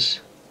 hexes.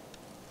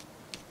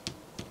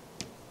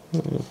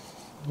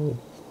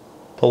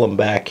 Pull them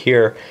back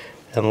here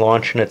and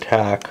launch an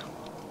attack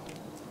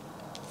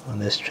on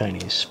this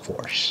Chinese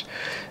force.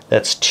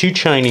 That's 2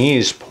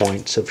 Chinese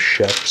points of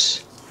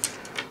ships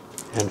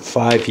and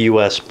 5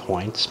 US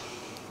points.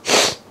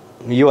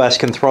 The US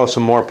can throw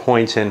some more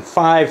points in.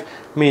 5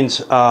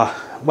 means,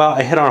 well,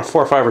 I hit on a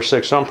 4, 5, or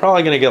 6, so I'm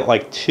probably going to get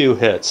like 2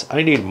 hits.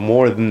 I need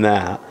more than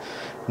that,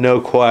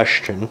 no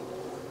question.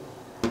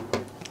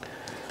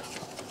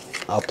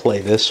 I'll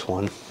play this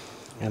one.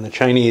 And the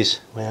Chinese,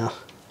 well,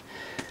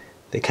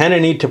 they kind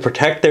of need to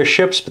protect their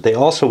ships, but they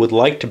also would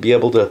like to be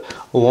able to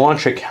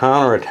launch a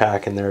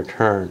counterattack in their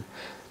turn.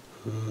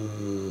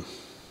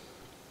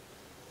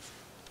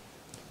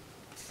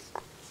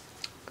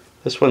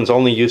 This one's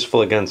only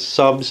useful against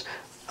subs.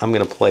 I'm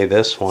going to play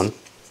this one.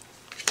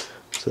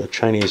 So the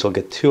Chinese will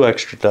get 2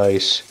 extra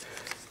dice,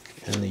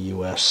 and the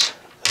US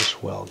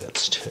as well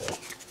gets 2.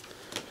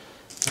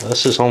 Now,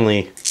 this is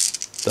only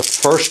the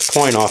first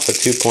point off a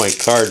 2-point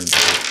card.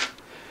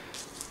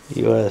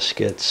 US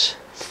gets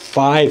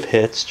 5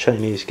 hits,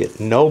 Chinese get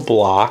no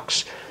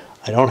blocks.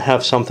 I don't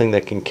have something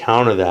that can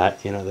counter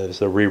that. You know, there's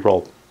the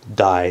reroll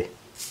die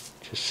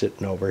just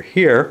sitting over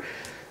here.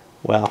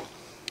 Well,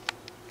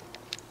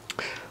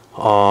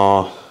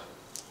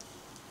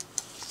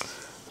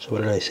 so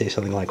what did I say?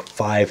 Something like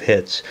 5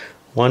 hits.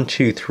 1,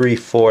 2, 3,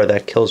 4.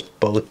 That kills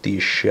both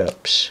these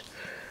ships,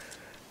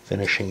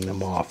 finishing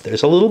them off.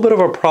 There's a little bit of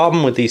a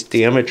problem with these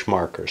damage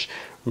markers.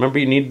 Remember,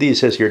 you need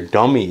these as your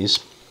dummies.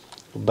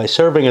 By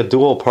serving a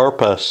dual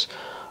purpose,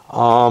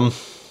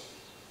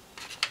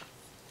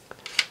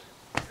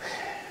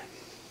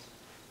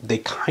 they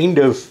kind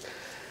of,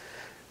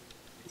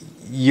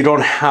 you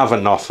don't have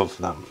enough of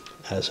them,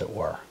 as it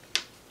were.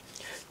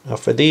 Now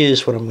for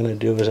these, what I'm going to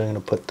do is I'm going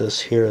to put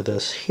this here,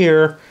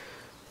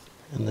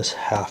 and this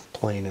half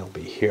plane will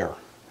be here.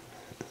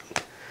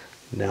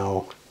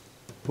 Now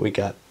we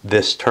got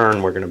this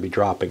turn, we're going to be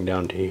dropping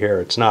down to here.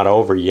 It's not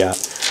over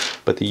yet,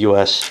 but the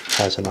US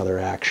has another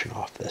action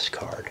off this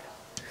card.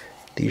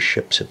 These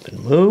ships have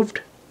been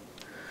moved.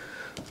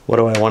 What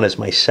do I want as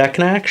my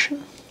second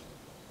action?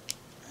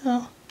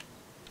 Well,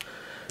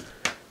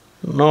 I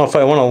don't know if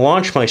I want to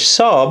launch my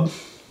sub.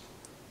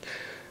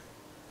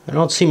 I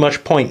don't see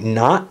much point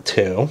not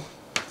to.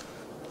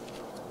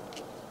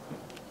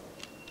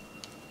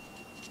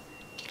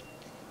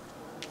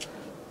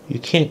 You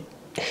can't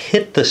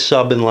hit the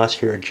sub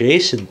unless you're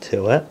adjacent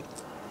to it.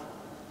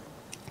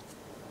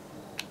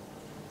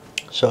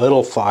 So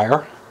it'll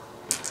fire.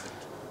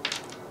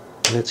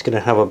 And it's going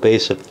to have a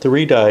base of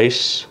 3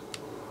 dice.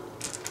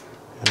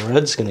 And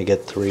red's going to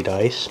get 3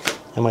 dice.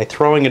 Am I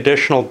throwing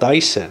additional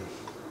dice in?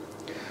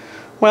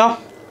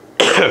 Well,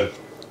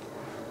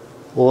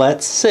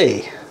 let's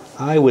see.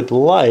 I would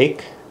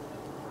like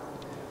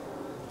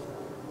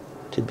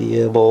to be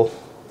able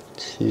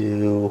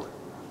to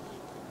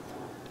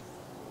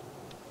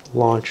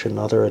launch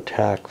another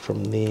attack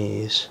from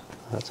these.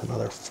 That's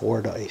another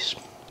 4 dice.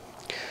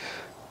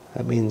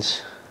 That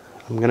means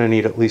I'm going to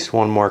need at least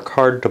 1 more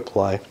card to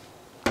play.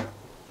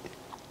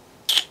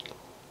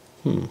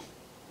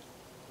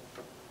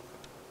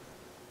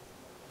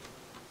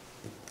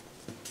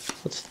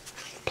 Let's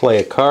play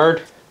a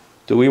card.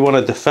 Do we want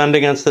to defend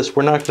against this?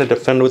 We're not going to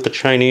defend with the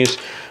Chinese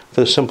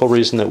for the simple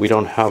reason that we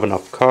don't have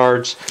enough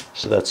cards.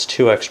 So that's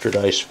 2 extra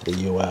dice for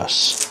the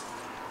US.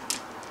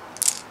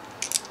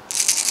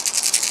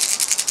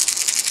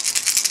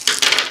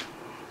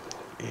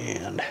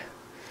 And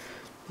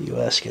The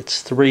US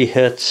gets 3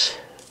 hits.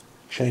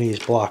 Chinese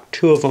block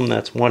 2 of them.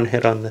 That's 1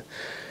 hit on the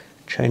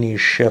Chinese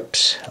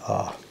ships.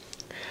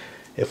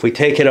 If we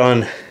take it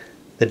on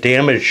the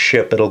damaged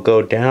ship, it'll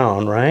go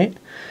down, right?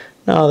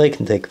 No, they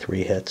can take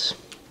 3 hits.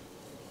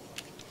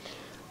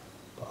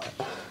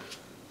 But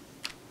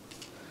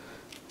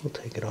we'll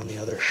take it on the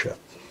other ship.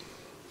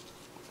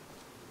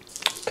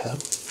 Okay.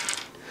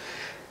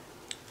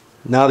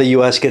 Now the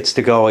US gets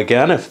to go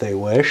again if they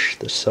wish.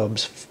 The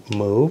sub's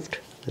moved.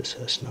 This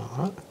has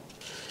not.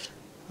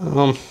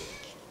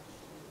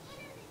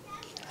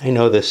 I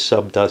know this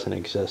sub doesn't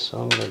exist, so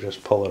I'm going to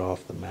just pull it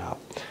off the map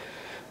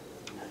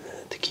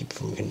to keep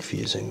from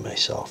confusing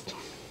myself.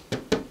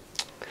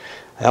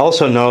 I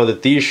also know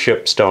that these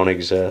ships don't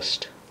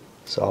exist,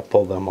 so I'll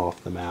pull them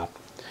off the map.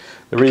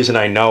 The reason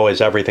I know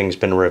is everything's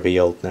been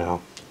revealed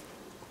now.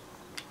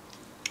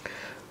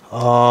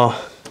 Well,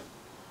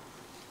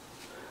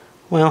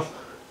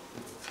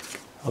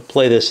 I'll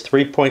play this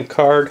 3-point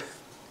card.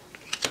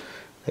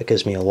 That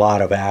gives me a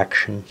lot of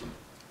action.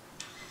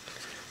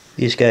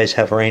 These guys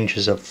have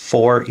ranges of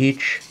 4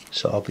 each,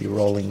 so I'll be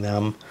rolling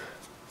them.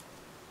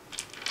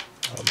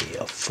 That'll be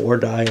a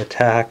 4-die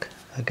attack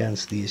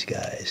against these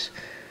guys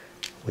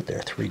with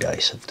their 3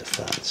 dice of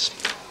defense.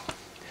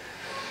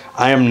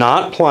 I am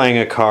not playing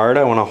a card.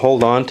 I want to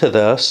hold on to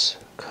this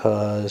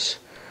because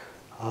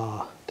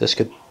this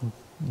could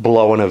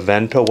blow an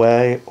event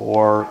away,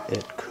 or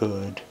it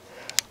could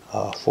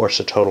force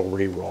a total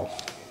reroll.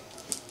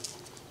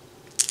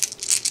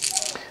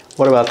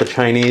 What about the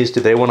Chinese?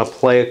 Do they want to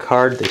play a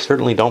card? They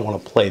certainly don't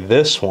want to play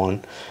this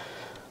one.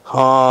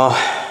 I'm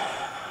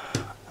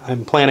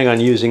planning on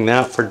using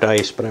that for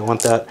dice, but I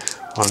want that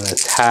on an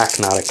attack,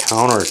 not a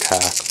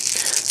counterattack.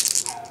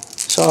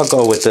 So I'll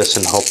go with this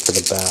and hope for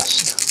the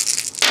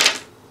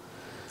best.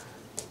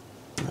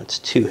 That's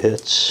 2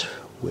 hits,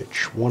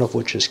 one of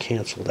which is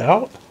canceled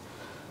out.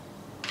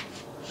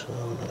 So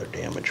another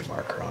damage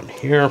marker on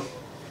here.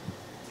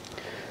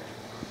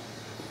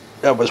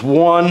 That was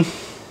 1.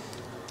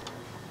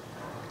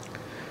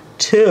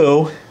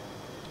 2.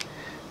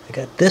 I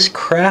got this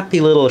crappy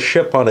little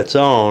ship on its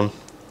own.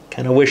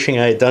 Kind of wishing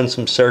I had done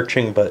some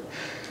searching, but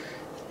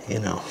you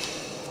know.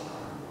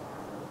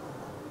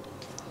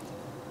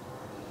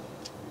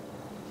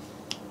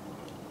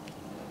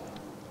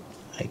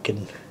 I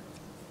can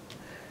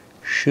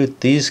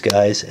shoot these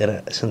guys,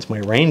 and since my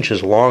range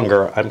is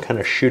longer, I'm kind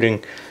of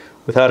shooting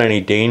without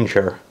any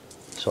danger.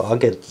 So I'll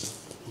get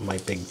my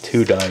big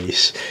 2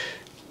 dice.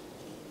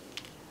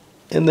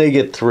 And they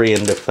get 3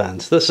 in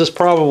defense. This is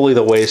probably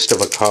the waste of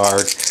a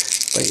card,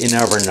 but you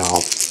never know.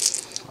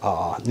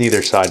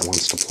 Neither side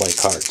wants to play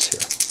cards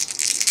here.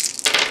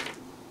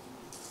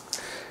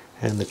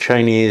 And the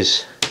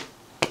Chinese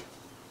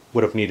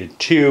would have needed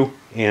 2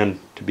 and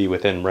to be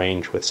within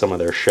range with some of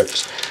their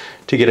ships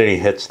to get any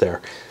hits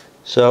there.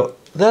 So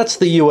that's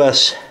the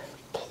US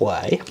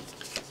play.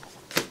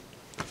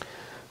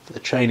 For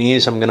the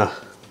Chinese, I'm going to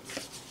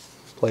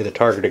play the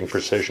targeting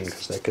precision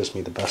because that gives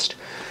me the best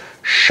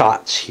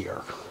shots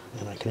here,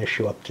 and I can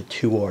issue up to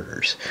 2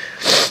 orders.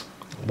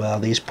 Well,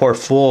 these poor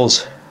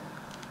fools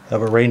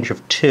have a range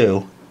of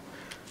 2,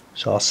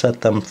 so I'll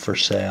set them for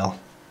sale.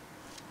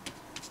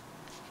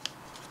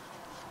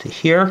 To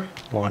here,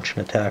 launch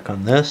an attack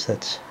on this.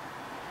 That's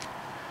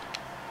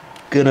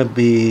gonna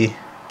be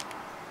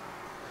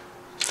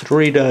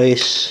 3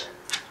 dice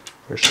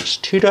versus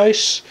 2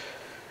 dice.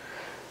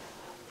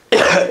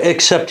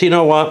 Except, you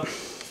know what?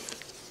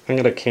 I'm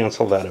gonna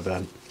cancel that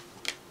event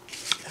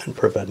and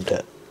prevent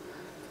it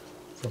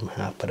from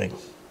happening.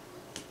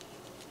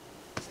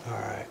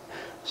 Alright,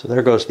 so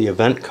there goes the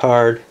event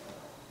card.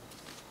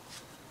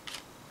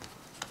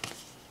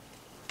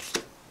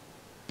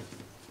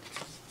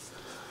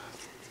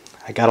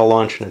 I gotta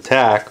launch an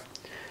attack.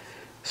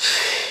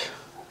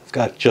 I've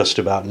got just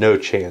about no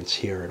chance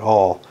here at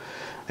all.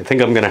 I think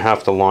I'm gonna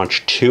have to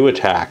launch 2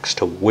 attacks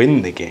to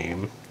win the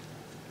game.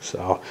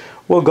 So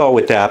we'll go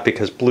with that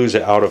because blues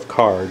are out of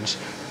cards.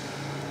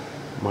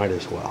 Might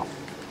as well.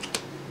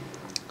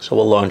 So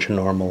we'll launch a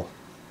normal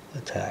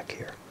attack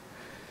here.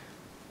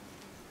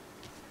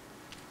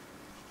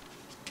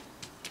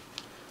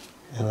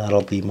 And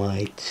that'll be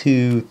my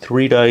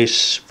 3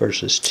 dice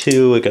versus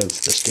 2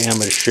 against this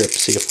damaged ship.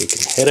 See if we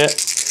can hit it.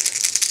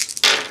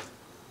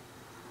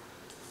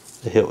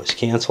 The hit was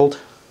canceled.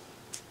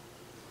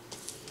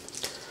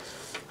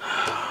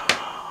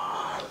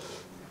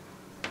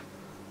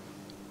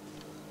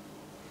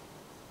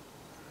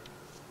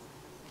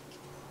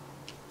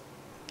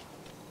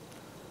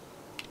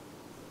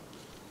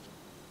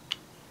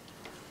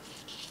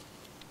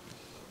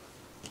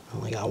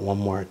 Only got 1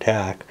 more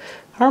attack.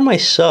 How are my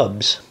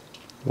subs?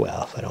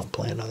 Well, if I don't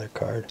play another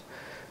card.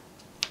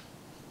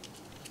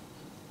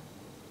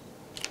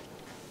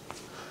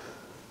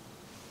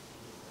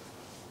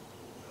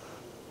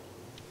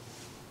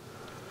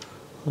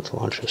 Let's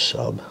launch a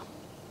sub.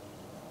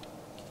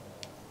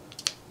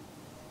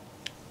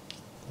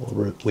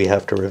 We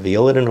have to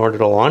reveal it in order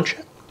to launch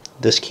it.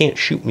 This can't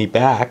shoot me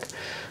back,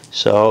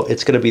 so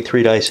it's going to be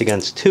 3 dice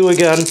against 2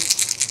 again.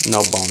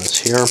 No bonus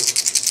here.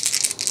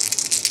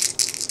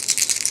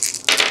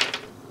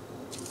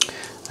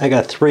 I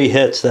got 3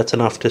 hits. That's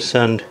enough to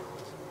send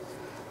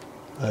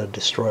a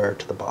destroyer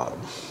to the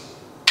bottom.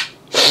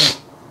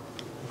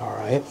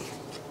 Alright.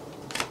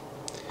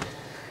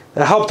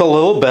 That helped a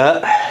little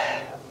bit.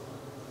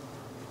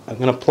 I'm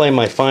going to play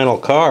my final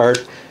card.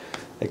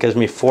 It gives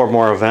me 4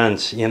 more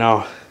events. You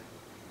know,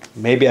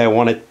 maybe I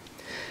wanted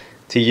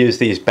to use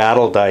these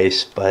battle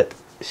dice, but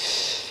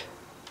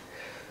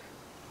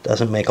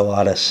doesn't make a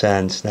lot of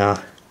sense.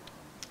 Now,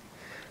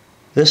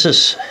 this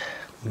is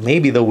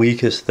maybe the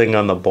weakest thing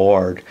on the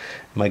board.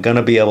 Am I going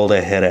to be able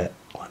to hit it?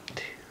 1,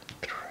 2,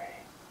 3.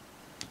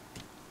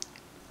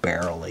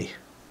 Barely.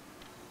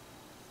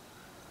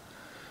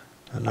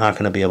 I'm not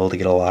going to be able to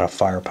get a lot of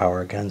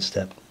firepower against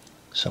it.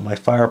 So my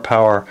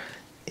firepower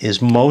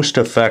is most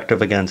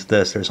effective against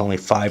this. There's only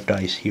 5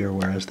 dice here,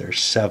 whereas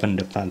there's 7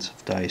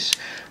 defensive dice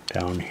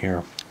down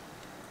here.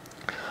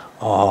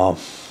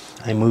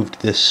 I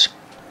moved this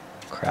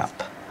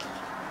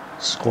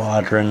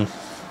squadron.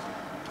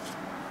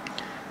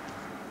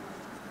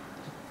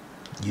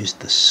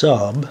 Used the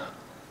sub.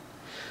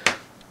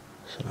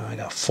 So now I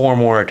got 4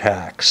 more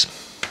attacks.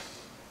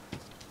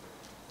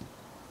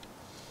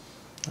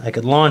 I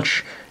could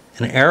launch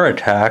an air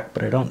attack,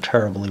 but I don't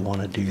terribly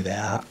want to do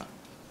that.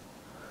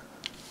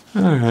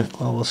 Alright,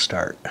 well, we'll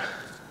start.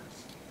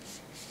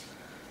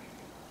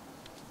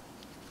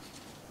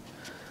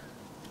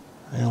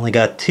 I only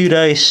got 2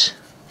 dice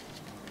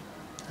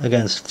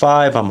against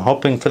 5. I'm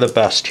hoping for the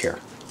best here.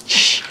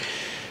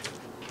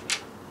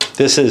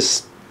 This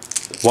is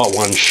what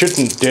one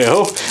shouldn't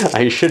do.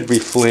 I should be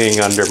fleeing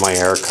under my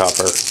air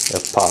cover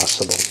if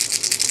possible.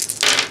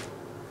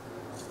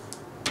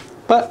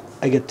 But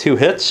I get 2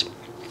 hits.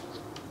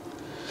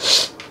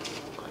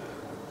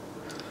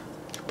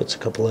 Puts a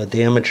couple of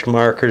damaged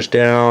markers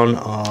down.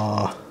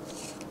 I'll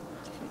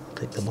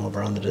take them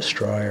over on the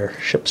destroyer.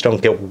 Ships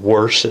don't get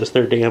worse as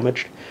they're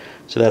damaged.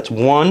 So that's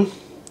 1.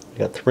 I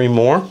got 3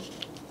 more.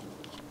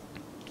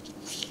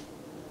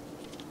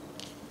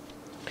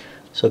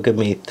 So give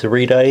me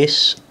 3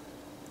 dice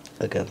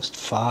against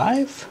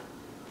 5.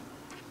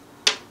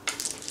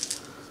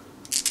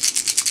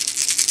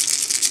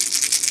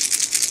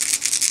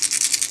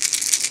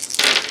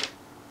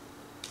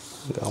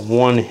 Got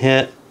 1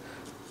 hit.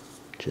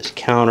 Just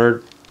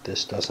countered.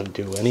 This doesn't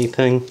do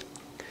anything.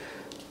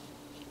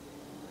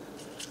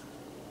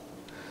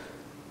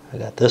 I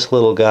got this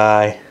little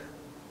guy.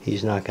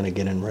 He's not going to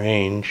get in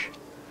range.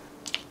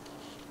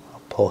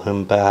 I'll pull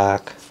him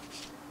back.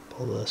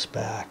 Pull this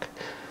back.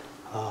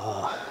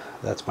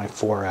 That's my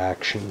 4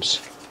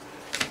 actions.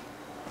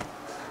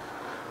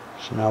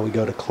 So now we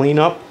go to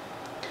cleanup.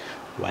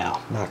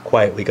 Well, not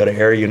quite. We go to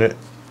air unit.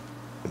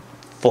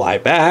 Fly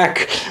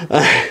back.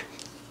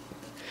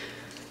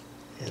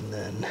 And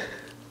then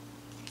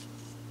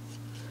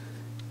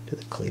to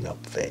the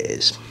cleanup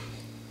phase,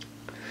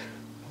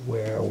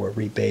 where we're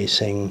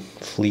rebasing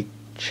fleet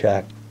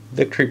check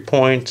victory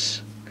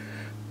points.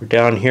 We're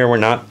down here, we're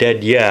not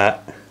dead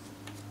yet.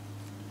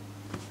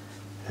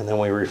 And then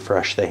we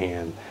refresh the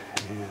hand.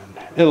 And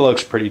it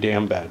looks pretty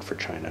damn bad for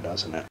China,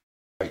 doesn't it?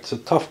 Alright, so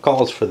tough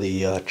calls for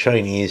the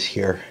Chinese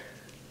here.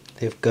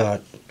 They've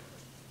got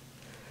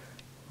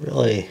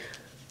really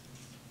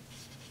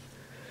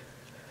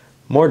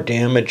more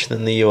damage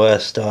than the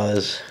US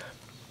does.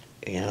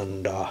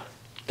 And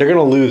they're going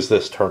to lose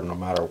this turn no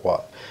matter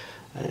what.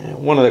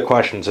 One of the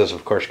questions is,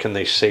 of course, can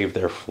they save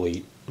their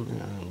fleet?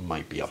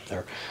 Might be up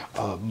there.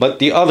 But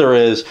the other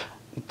is,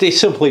 they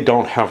simply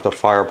don't have the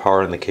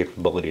firepower and the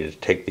capability to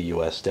take the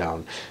U.S.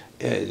 down.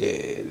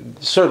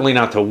 Certainly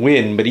not to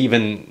win, but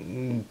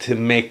even to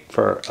make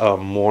for a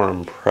more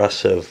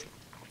impressive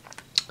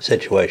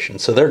situation.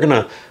 So they're going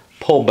to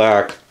pull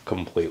back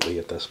completely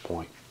at this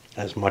point,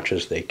 as much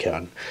as they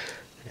can.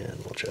 And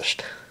we'll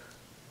just...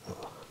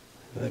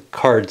 the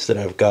cards that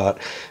I've got,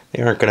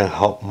 they aren't going to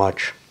help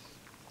much.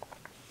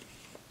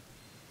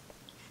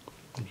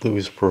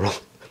 Lose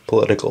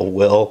political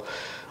will.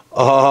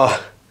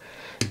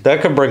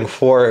 That could bring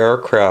 4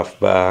 aircraft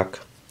back.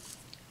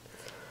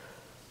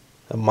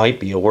 That might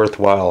be a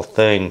worthwhile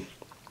thing.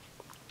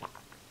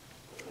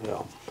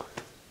 Yeah.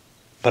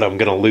 But I'm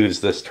going to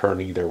lose this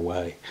turn either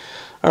way.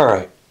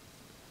 Alright.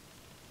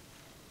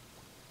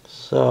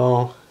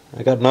 So,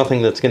 I got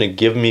nothing that's going to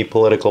give me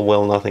political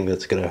will, nothing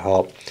that's going to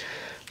help.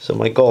 So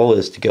my goal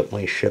is to get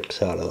my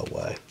ships out of the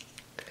way.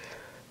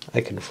 I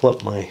can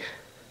flip my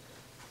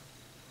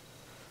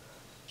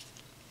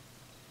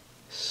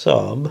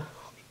sub.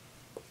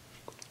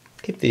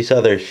 Keep these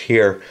others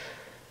here.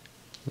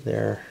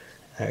 They're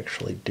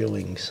actually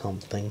doing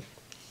something.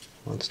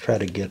 Let's try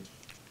to get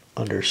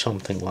under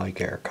something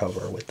like air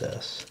cover with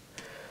this.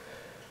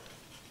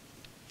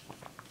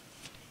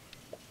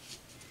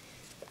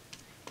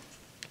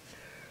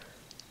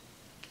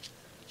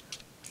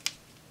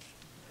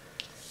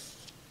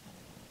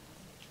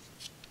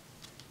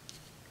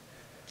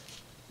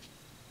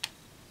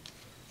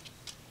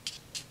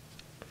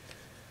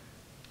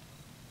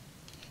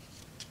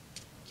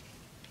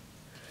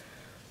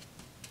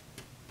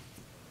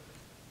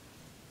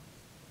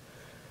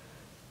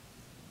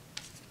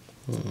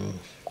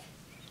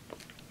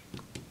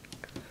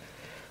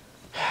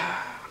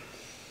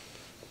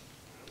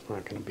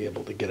 not going to be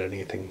able to get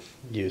anything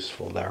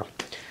useful there.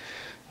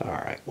 All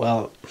right,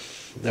 well,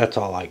 that's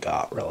all I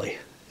got, really.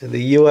 In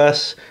the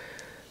U.S.,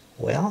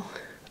 well,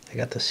 I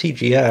got the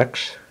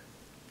CGX,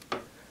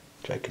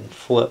 which I can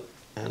flip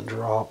and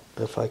drop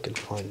if I can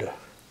find a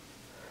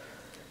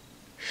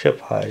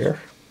ship hider,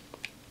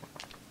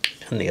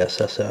 and the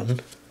SSN,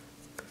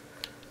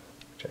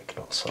 which I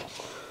can also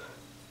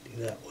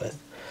do that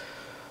with.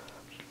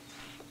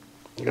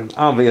 And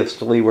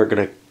obviously, we're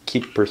going to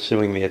keep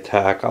pursuing the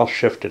attack. I'll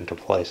shift into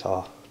place.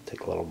 I'll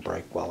take a little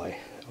break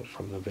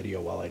from the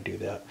video while I do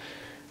that,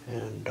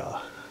 and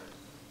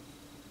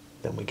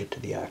then we get to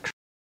the action.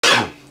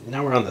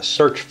 Now we're on the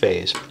search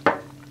phase.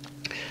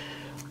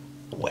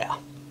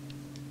 Well,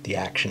 the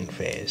action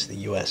phase. The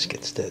U.S.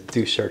 gets to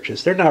do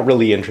searches. They're not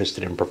really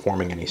interested in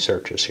performing any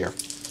searches here.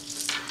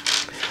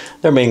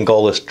 Their main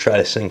goal is to try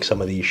to sink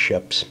some of these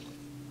ships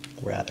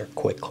rather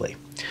quickly.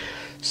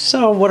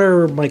 So what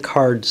are my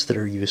cards that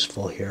are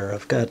useful here?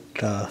 I've got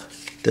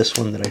this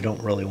one that I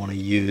don't really want to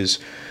use,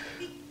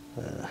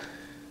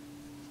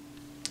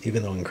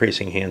 even though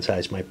increasing hand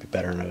size might be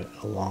better in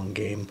a long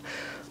game.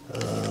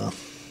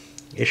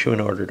 Issue an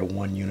order to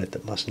one unit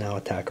that must now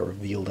attack a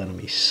revealed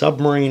enemy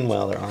submarine.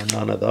 Well, there are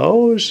none of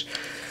those.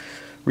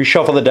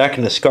 Reshuffle the deck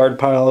and discard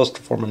piles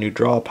to form a new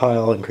draw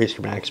pile. Increase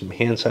your maximum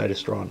hand size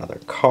to draw another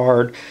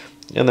card.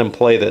 And then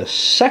play the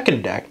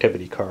second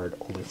activity card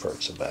only for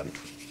its event.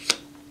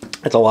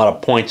 It's a lot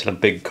of points in a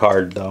big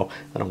card, though.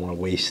 I don't want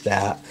to waste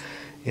that.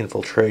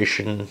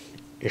 Infiltration.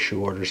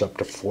 Issue orders up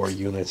to 4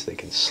 units. They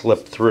can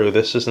slip through.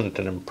 This isn't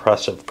an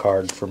impressive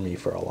card for me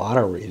for a lot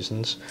of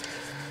reasons.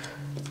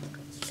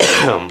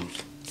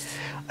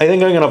 I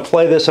think I'm going to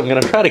play this. I'm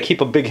going to try to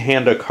keep a big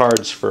hand of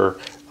cards for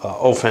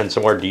offense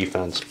or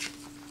defense.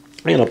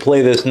 I'm going to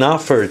play this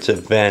not for its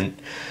event,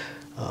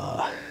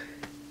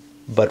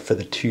 but for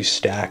the 2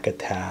 stack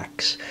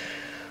attacks,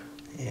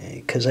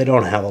 because I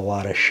don't have a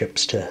lot of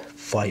ships to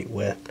fight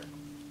with.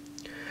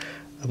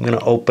 I'm going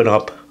to open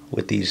up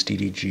with these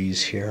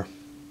DDGs here,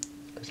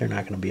 because they're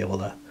not going to be able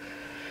to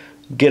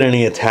get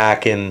any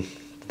attack in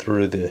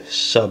through the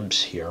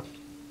subs here.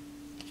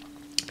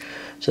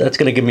 So that's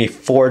going to give me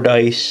 4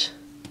 dice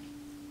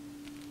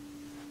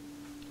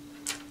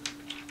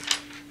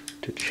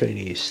to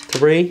Chinese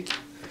 3.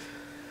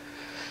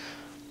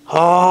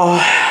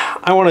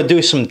 I want to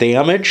do some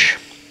damage,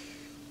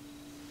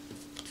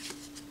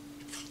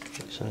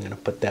 so I'm going to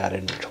put that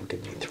in, which will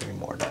give me 3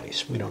 more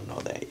dice. We don't know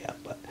that yet,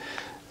 but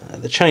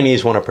the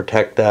Chinese want to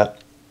protect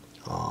that.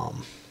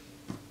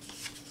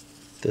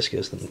 This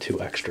gives them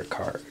 2 extra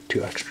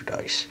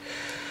dice,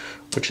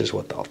 which is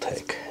what they'll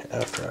take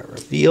after I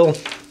reveal.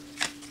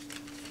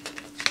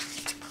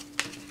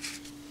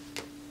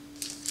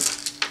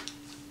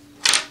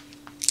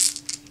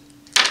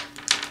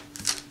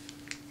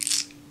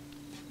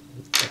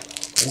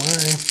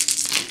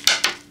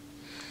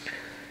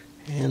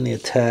 And the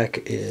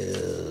attack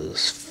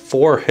is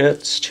 4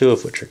 hits, 2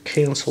 of which are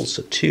canceled,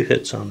 so 2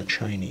 hits on the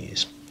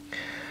Chinese.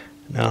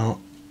 Now,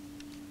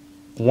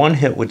 1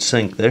 hit would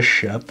sink this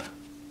ship,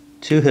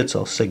 2 hits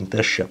will sink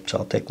this ship, so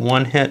I'll take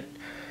 1 hit,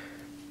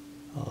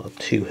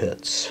 2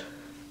 hits,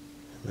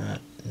 and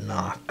that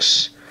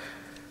knocks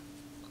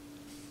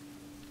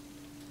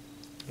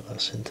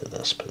us into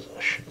this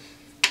position.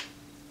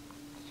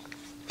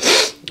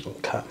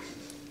 Okay.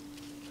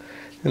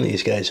 And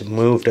these guys have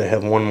moved. I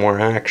have 1 more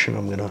action.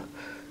 I'm going to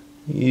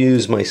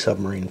use my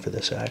submarine for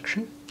this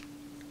action.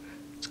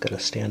 It's got a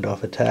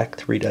standoff attack,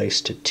 3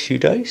 dice to 2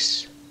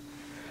 dice.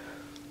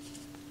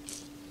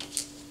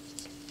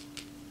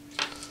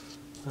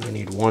 I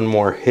need 1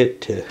 more hit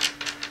to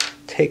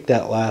take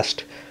that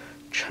last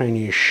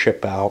Chinese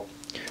ship out.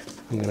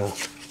 I'm going to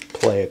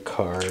play a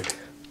card.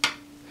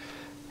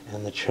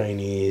 And the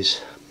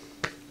Chinese,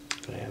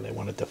 they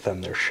want to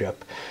defend their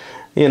ship.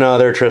 You know,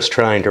 they're just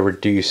trying to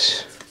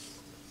reduce.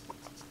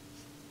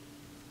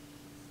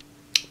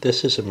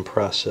 This is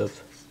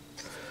impressive.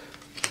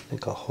 I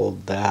think I'll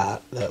hold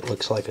that. That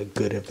looks like a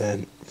good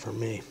event for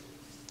me.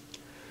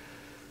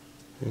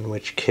 In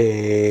which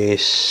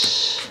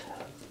case,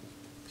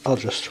 I'll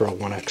just throw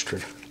 1 extra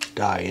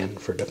die in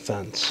for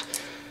defense.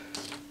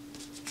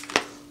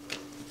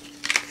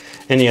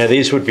 And yeah,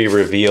 these would be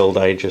revealed.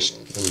 I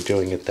just am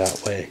doing it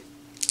that way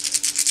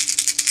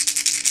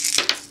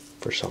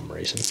for some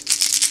reason.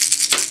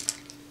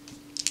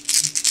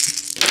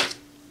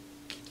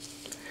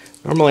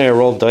 Normally I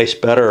roll dice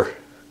better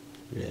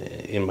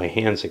in my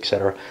hands,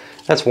 etc.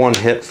 That's 1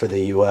 hit for the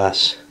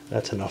US.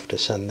 That's enough to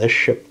send this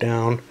ship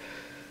down.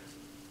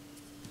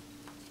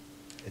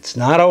 It's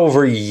not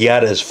over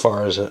yet as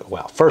far as,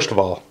 well, first of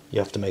all, you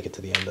have to make it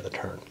to the end of the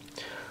turn.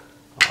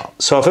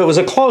 So if it was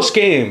a close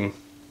game,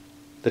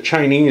 the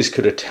Chinese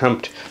could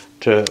attempt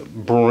to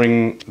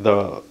bring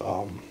the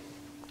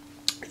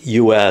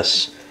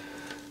US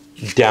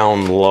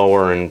down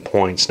lower in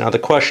points. Now the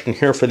question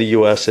here for the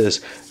US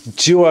is,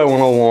 do I want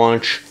to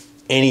launch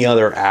any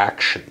other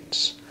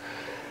actions?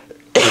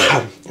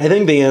 I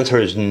think the answer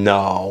is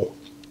no.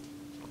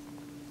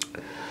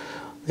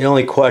 The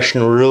only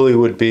question really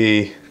would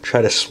be,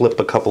 try to slip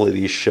a couple of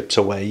these ships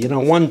away. You know,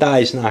 one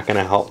die's not going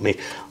to help me.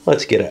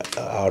 Let's get it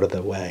out of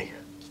the way.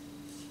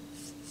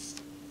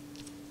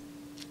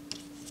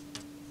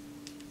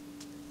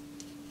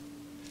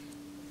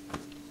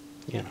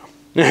 You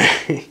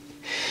know.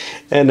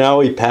 And now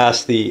we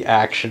pass the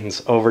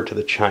actions over to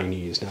the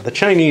Chinese. Now the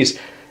Chinese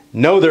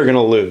know they're going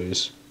to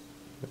lose.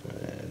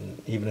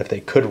 And even if they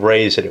could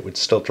raise it, it would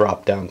still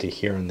drop down to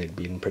here and they'd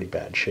be in pretty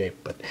bad shape.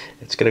 But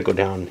it's going to go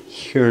down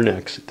here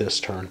next this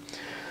turn.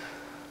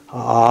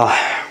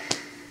 I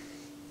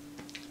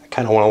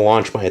kind of want to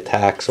launch my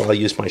attack, so I'll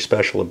use my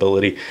special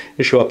ability.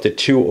 Issue up to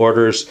 2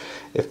 orders.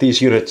 If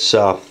these units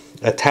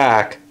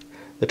attack,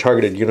 the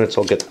targeted units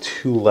will get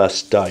 2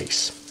 less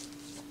dice.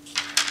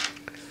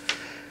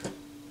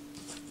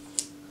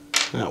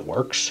 That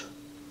works.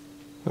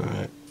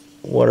 Alright,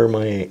 what are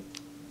my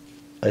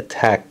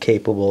attack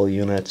capable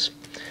units?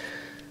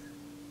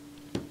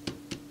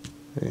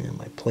 And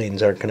my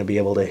planes aren't going to be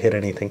able to hit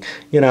anything.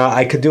 You know,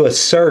 I could do a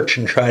search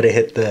and try to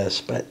hit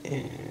this, but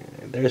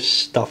there's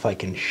stuff I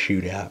can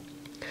shoot at.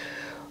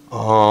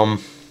 I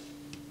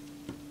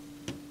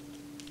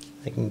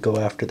can go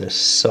after this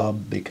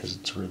sub because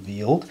it's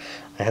revealed.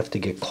 I have to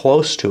get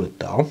close to it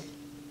though.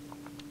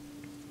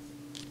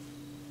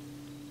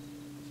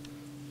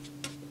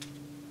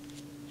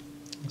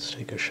 Let's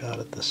take a shot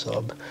at the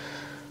sub.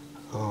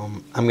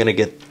 I'm going to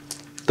get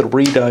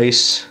 3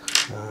 dice,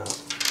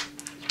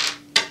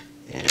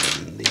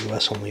 and the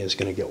US only is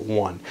going to get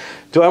 1.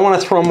 Do I want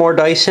to throw more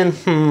dice in?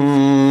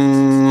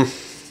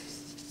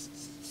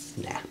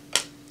 Nah.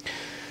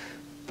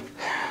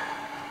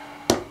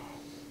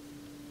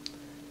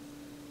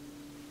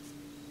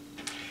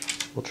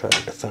 We'll try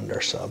to defend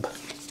our sub.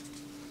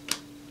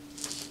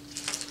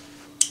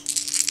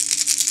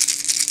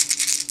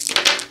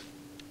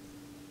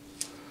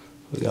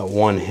 We got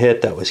 1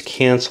 hit that was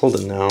canceled,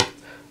 and now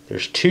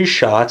there's 2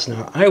 shots.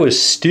 Now, I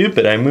was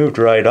stupid. I moved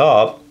right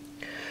up.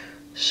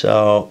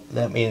 So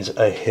that means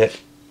a hit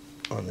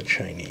on the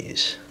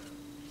Chinese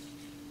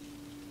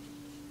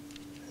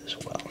as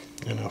well.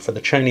 And now for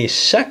the Chinese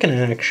second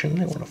action,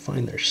 they want to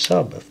find their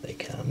sub if they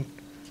can.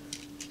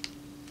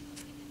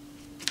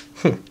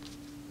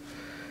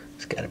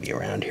 It's got to be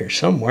around here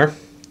somewhere.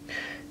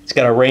 It's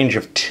got a range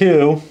of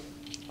 2.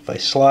 If I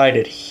slide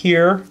it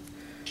here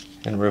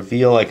and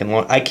reveal, I can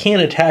launch. I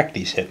can't attack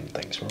these hidden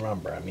things,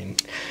 remember. I mean,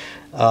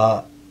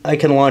 I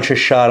can launch a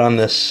shot on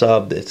this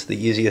sub. It's the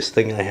easiest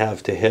thing I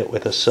have to hit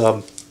with a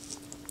sub.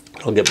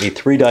 It'll get me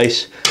 3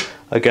 dice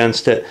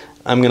against it.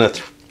 I'm going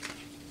to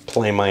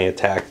play my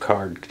attack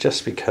card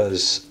just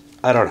because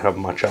I don't have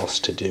much else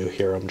to do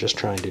here. I'm just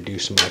trying to do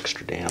some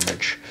extra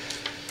damage.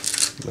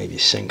 Maybe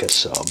sink a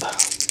sub.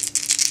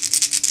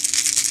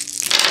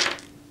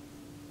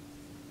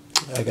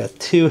 I got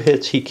 2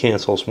 hits. He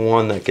cancels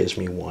 1. That gives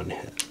me 1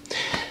 hit.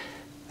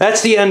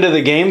 That's the end of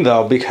the game,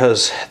 though,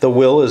 because the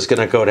will is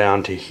going to go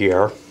down to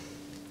here.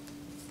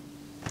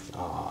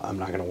 I'm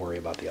not going to worry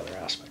about the other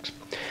aspects.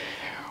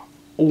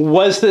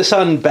 Was this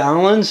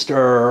unbalanced,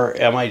 or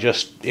am I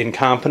just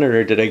incompetent,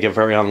 or did I get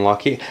very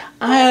unlucky?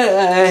 I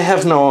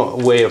have no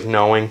way of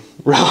knowing,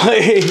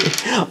 really.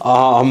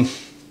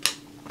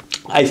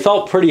 I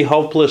felt pretty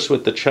hopeless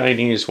with the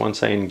Chinese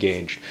once I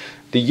engaged.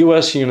 The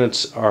U.S.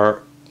 units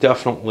are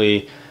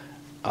definitely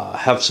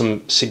have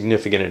some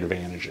significant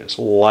advantages,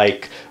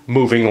 like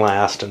moving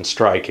last and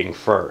striking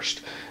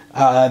first.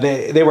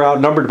 They were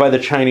outnumbered by the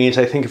Chinese.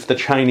 I think if the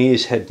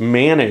Chinese had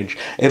managed,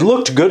 it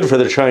looked good for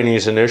the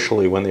Chinese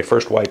initially when they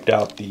first wiped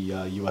out the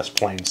U.S.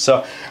 planes.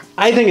 So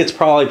I think it's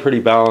probably pretty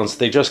balanced.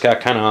 They just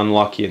got kind of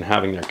unlucky in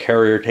having their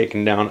carrier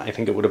taken down. I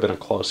think it would have been a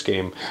close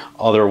game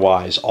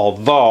otherwise,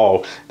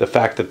 although the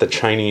fact that the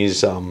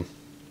Chinese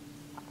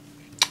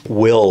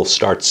will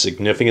start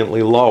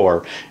significantly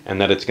lower and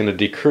that it's going to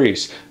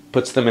decrease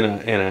puts them in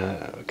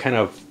a kind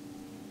of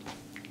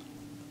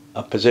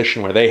a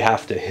position where they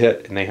have to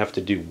hit and they have to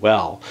do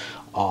well.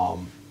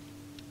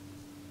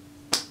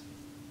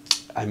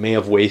 I may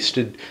have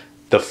wasted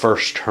the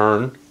first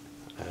turn.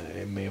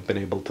 I may have been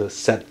able to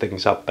set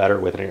things up better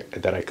with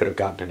that I could have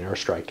gotten an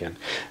airstrike in.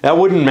 That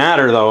wouldn't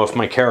matter though if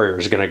my carrier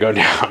is going to go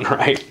down,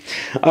 right?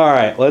 All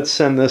right, let's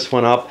send this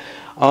one up.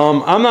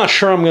 I'm not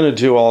sure I'm going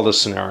to do all the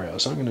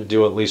scenarios. I'm going to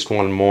do at least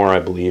one more, I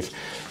believe.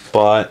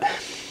 But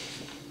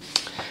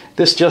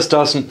this just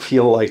doesn't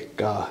feel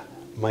like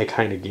my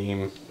kind of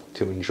game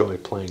to enjoy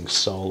playing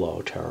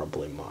solo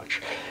terribly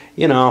much.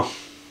 You know,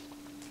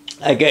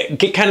 I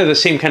get kind of the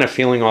same kind of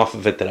feeling off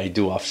of it that I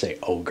do off, say,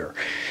 Ogre.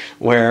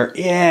 Where,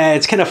 yeah,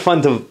 it's kind of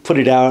fun to put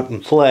it out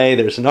and play.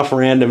 There's enough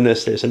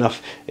randomness. There's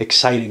enough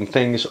exciting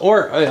things.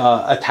 Or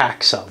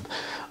attack sub.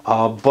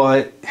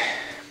 But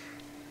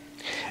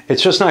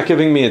it's just not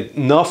giving me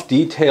enough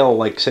detail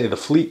like, say, the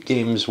fleet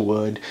games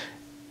would.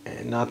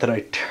 And not that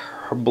I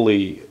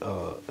terribly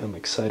am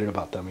excited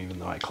about them, even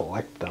though I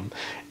collect them.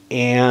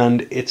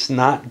 And it's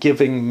not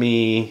giving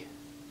me,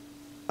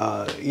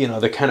 you know,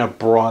 the kind of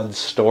broad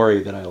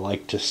story that I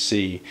like to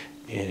see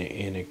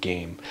in a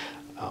game.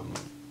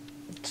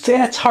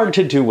 That's hard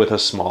to do with a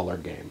smaller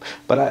game.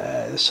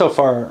 But so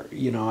far,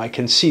 you know, I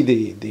can see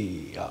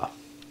the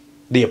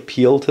the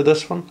appeal to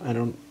this one. I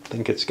don't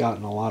think it's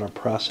gotten a lot of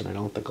press, and I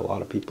don't think a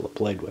lot of people have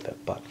played with it,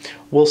 but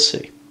we'll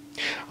see.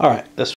 All right, this